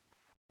 yeah.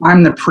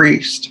 I'm the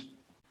priest.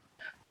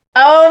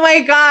 Oh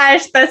my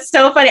gosh, that's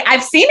so funny.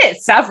 I've seen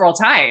it several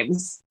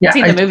times. Yeah, I've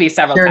seen the movie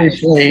several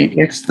times. Seriously,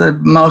 it's the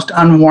most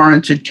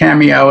unwarranted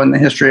cameo in the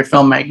history of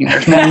filmmaking.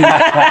 There's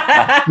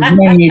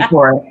no need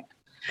for it.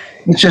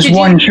 It's just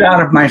one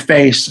shot of my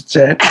face. That's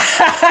it.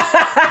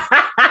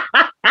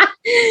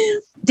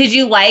 Did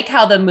you like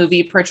how the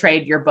movie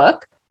portrayed your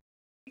book?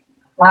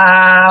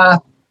 No.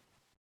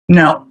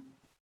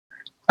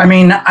 I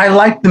mean, I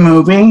liked the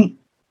movie.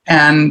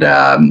 And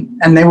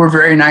they were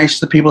very nice.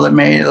 The people that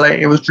made it, like,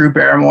 it was Drew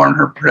Barrymore and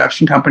her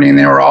production company, and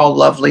they were all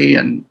lovely,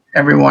 and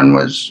everyone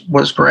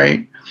was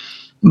great.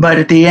 But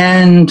at the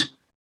end,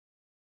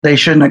 they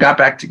shouldn't have got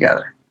back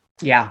together.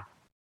 Yeah,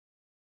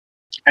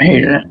 I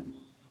hated it.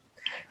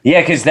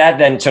 Yeah, because that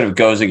then sort of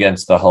goes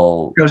against the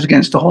whole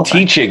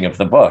teaching of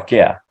the book.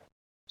 Yeah,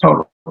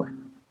 totally.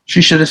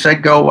 She should have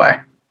said, "Go away,"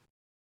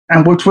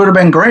 and which would have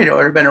been great. It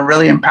would have been a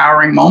really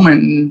empowering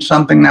moment and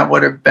something that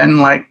would have been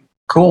like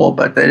cool,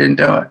 but they didn't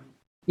do it.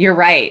 You're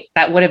right.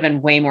 That would have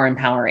been way more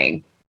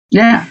empowering.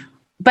 Yeah.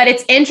 But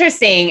it's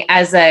interesting,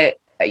 as a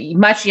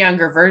much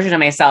younger version of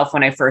myself,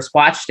 when I first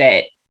watched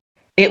it,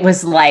 it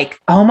was like,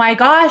 oh my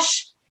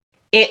gosh,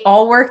 it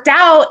all worked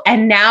out.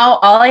 And now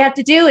all I have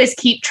to do is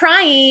keep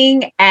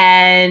trying,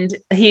 and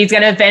he's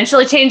going to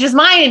eventually change his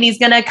mind, and he's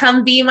going to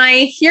come be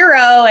my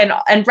hero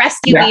and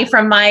rescue me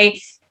from my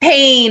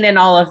pain and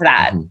all of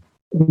that.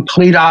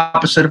 Complete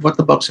opposite of what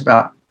the book's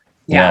about.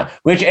 Yeah.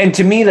 And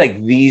to me,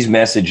 like, these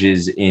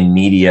messages in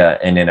media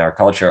and in our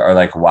culture are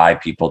like why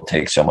people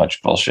take so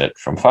much bullshit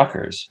from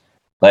fuckers,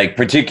 like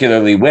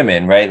particularly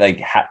women, right?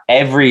 Like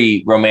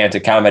every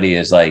romantic comedy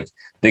is like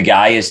the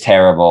guy is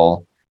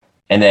terrible.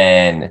 And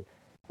then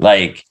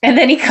he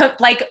comes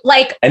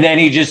and then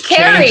he just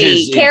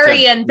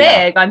Carrie and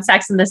Big on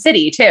Sex and the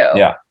City too.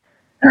 Yeah.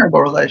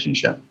 Terrible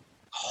relationship.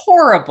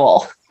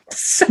 Horrible.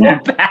 So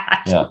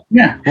bad.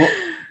 Yeah.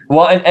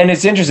 Well, and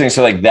it's interesting.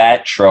 So like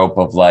that trope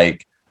of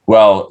like,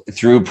 well,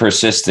 through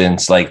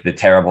persistence, like the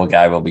terrible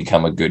guy will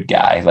become a good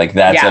guy. Like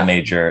that's a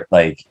major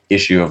like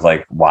issue of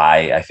like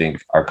why I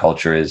think our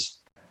culture is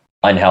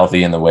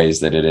unhealthy in the ways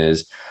that it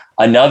is.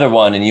 Another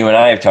one, and you and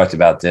I have talked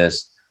about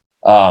this,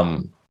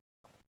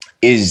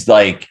 is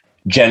like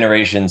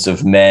generations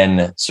of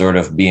men sort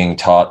of being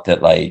taught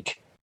that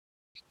like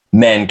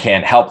men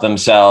can't help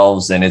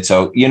themselves. And it's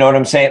so, you know what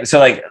I'm saying? So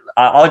like,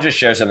 I'll just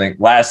share something.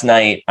 Last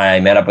night I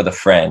met up with a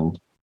friend,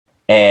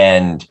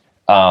 and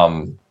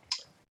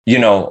you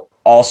know,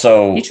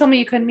 also you told me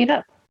you couldn't meet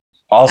up.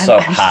 Also,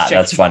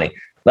 that's funny.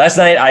 Last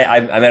night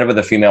I met up with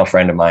a female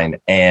friend of mine,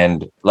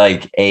 and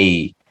it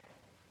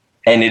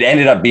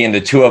ended up being the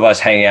two of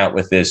us hanging out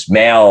with this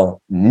male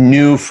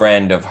new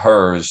friend of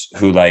hers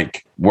who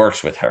like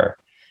works with her.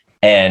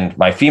 And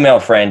my female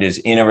friend is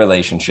in a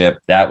relationship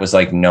that was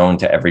like known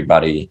to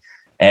everybody.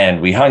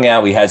 And we hung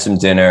out, we had some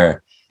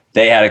dinner,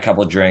 they had a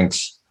couple of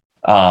drinks.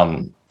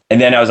 And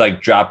then I was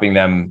like dropping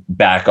them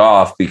back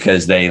off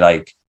because they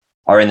like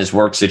are in this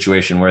work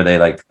situation where they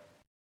like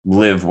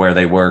live where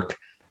they work.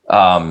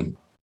 And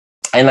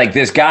like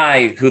this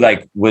guy who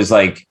like was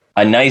like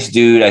a nice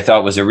dude, I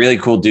thought was a really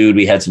cool dude.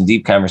 We had some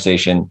deep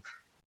conversation.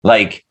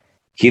 Like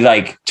he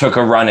like took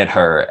a run at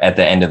her at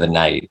the end of the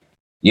night,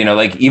 you know,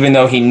 like even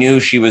though he knew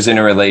she was in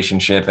a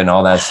relationship and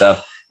all that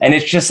stuff. And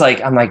it's just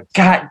like, I'm like,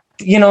 God,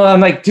 you know, I'm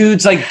like,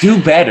 dudes, like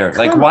do better.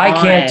 Like, why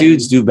can't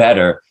dudes do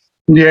better?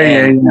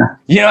 Yeah.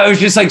 You know, it was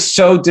just like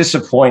so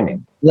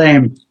disappointing.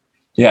 Lame.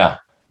 Yeah.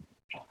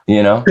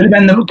 You know, could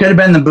have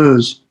been the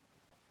booze.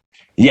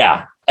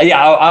 Yeah.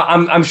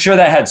 I'm sure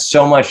that had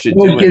so much to do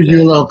with it. It gives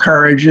you a little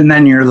courage, and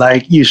then you're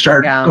like, you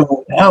start going,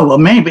 oh, well,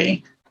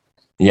 maybe.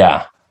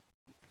 Yeah.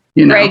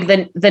 You know?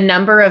 Greg, the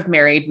number of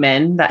married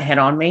men that hit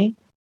on me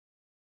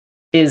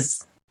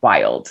is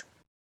wild.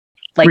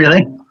 Like,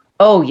 really?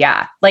 Oh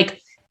yeah.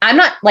 Like I'm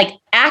not like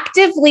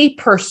actively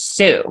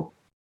pursue,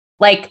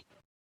 like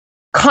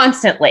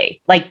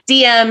constantly, like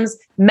DMs,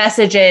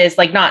 messages,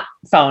 like not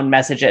phone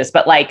messages,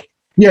 but like,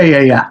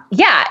 yeah.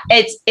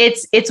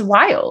 It's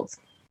wild.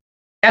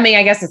 I mean,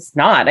 I guess it's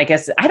not. I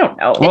guess I don't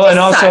know. Well, and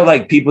also sucks.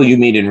 Like people you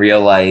meet in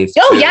real life.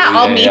 Oh yeah,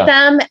 I'll meet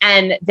them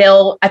and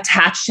they'll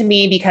attach to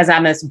me because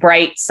I'm this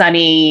bright,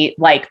 sunny,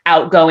 like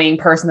outgoing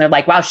person. They're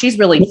like, wow, she's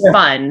really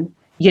fun,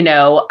 you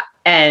know,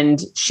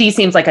 and she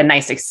seems like a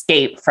nice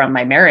escape from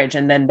my marriage.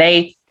 And then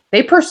they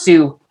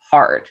pursue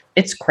hard.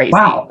 It's crazy.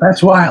 Wow,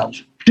 that's wild.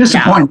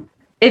 Disappointing.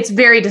 Yeah, it's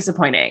very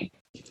disappointing.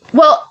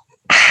 Well,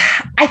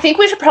 I think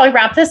we should probably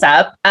wrap this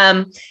up.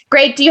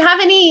 Greg, do you have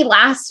any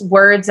last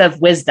words of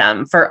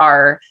wisdom for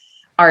our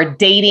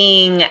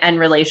dating and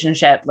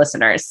relationship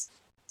listeners?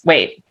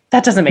 Wait,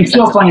 that doesn't make sense.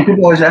 It's so funny.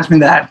 People always ask me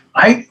that.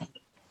 I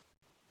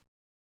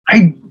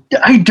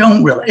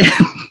don't really.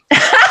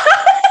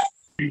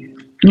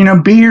 You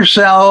know, be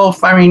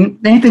yourself. I mean,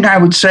 anything I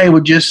would say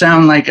would just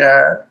sound like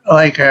a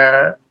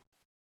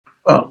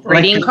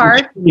greeting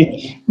card,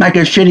 like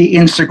a shitty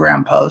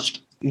Instagram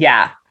post.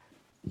 Yeah.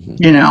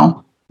 You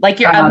know. Like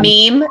you're a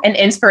meme, an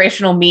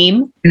inspirational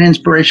meme. An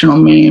inspirational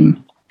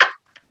meme.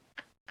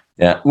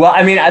 Yeah. Well,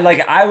 I mean,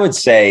 I would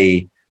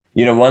say,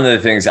 one of the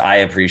things I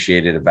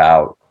appreciated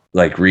about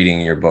like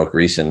reading your book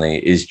recently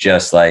is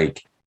just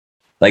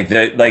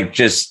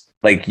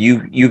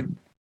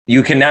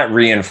you cannot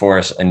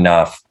reinforce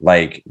enough,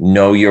 like,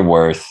 know your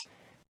worth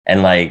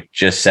and like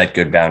just set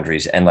good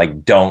boundaries and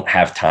like don't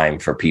have time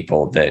for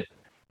people that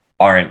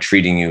aren't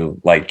treating you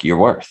like you're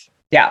worth.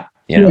 Yeah.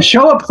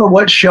 Show up for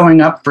what's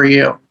showing up for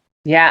you.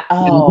 Yeah.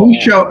 And Oh,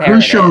 who's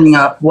showing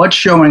up? What's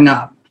showing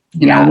up?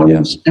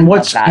 And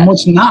what's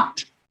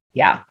not.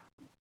 Yeah.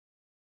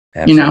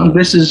 Absolutely.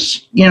 This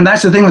is,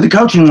 that's the thing with the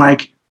coaching.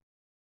 Like,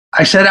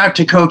 I set out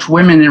to coach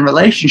women in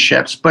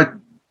relationships, but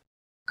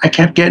I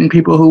kept getting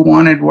people who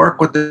wanted work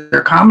with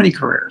their comedy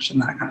careers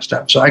and that kind of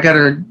stuff. So I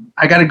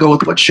gotta go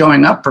with what's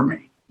showing up for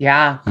me.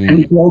 Yeah.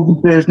 And build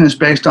the business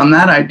based on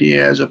that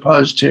idea as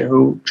opposed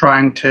to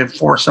trying to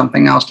force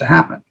something else to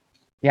happen.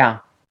 Yeah,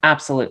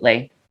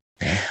 absolutely.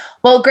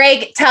 Well,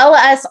 Greg, tell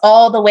us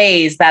all the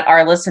ways that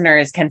our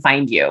listeners can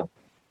find you.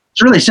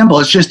 It's really simple.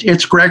 It's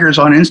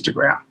Gregors on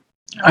Instagram,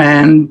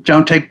 and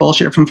Don't Take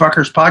Bullshit from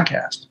Fuckers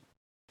podcast.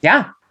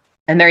 Yeah.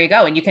 And there you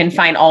go. And you can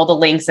find all the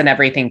links and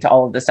everything to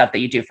all of the stuff that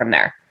you do from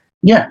there.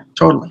 Yeah,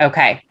 totally.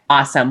 Okay.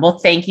 Awesome. Well,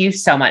 thank you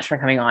so much for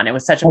coming on. It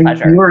was such a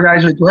pleasure. You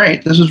guys are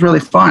great. This was really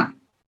fun.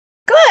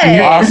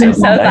 Good. Awesome. I'm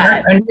so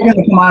glad. And you're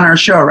going to come on our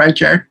show, right,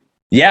 Jared?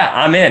 Yeah,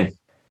 I'm in.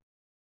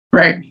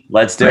 Great.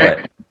 Let's do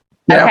it.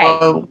 Yeah, Okay.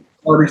 well,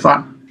 it'll be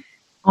fun.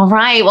 All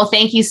right. Well,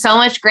 thank you so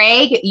much,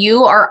 Greg.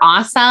 You are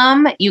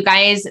awesome. You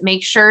guys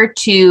make sure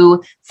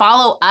to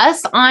follow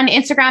us on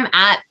Instagram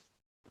at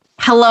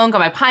Hello and Go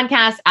My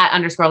Podcast, at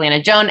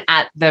 _Lana Joan,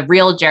 at The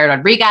Real Jared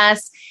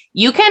Rodriguez.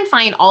 You can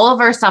find all of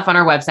our stuff on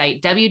our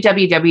website,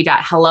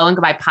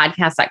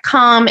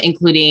 www.helloandgoodbyepodcast.com,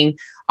 including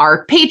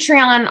our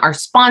Patreon, our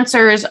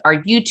sponsors,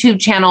 our YouTube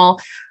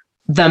channel,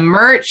 the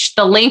merch,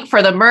 the link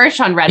for the merch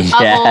on Redbubble.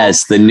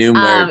 Yes, the new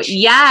merch.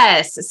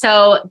 Yes.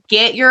 So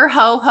get your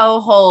Ho Ho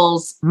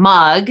Holes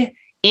mug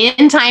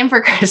in time for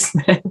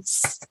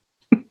Christmas.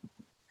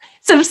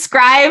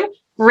 Subscribe,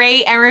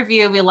 rate, and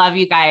review. We love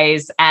you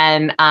guys.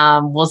 And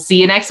we'll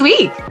see you next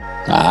week.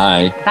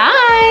 Bye.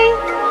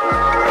 Bye.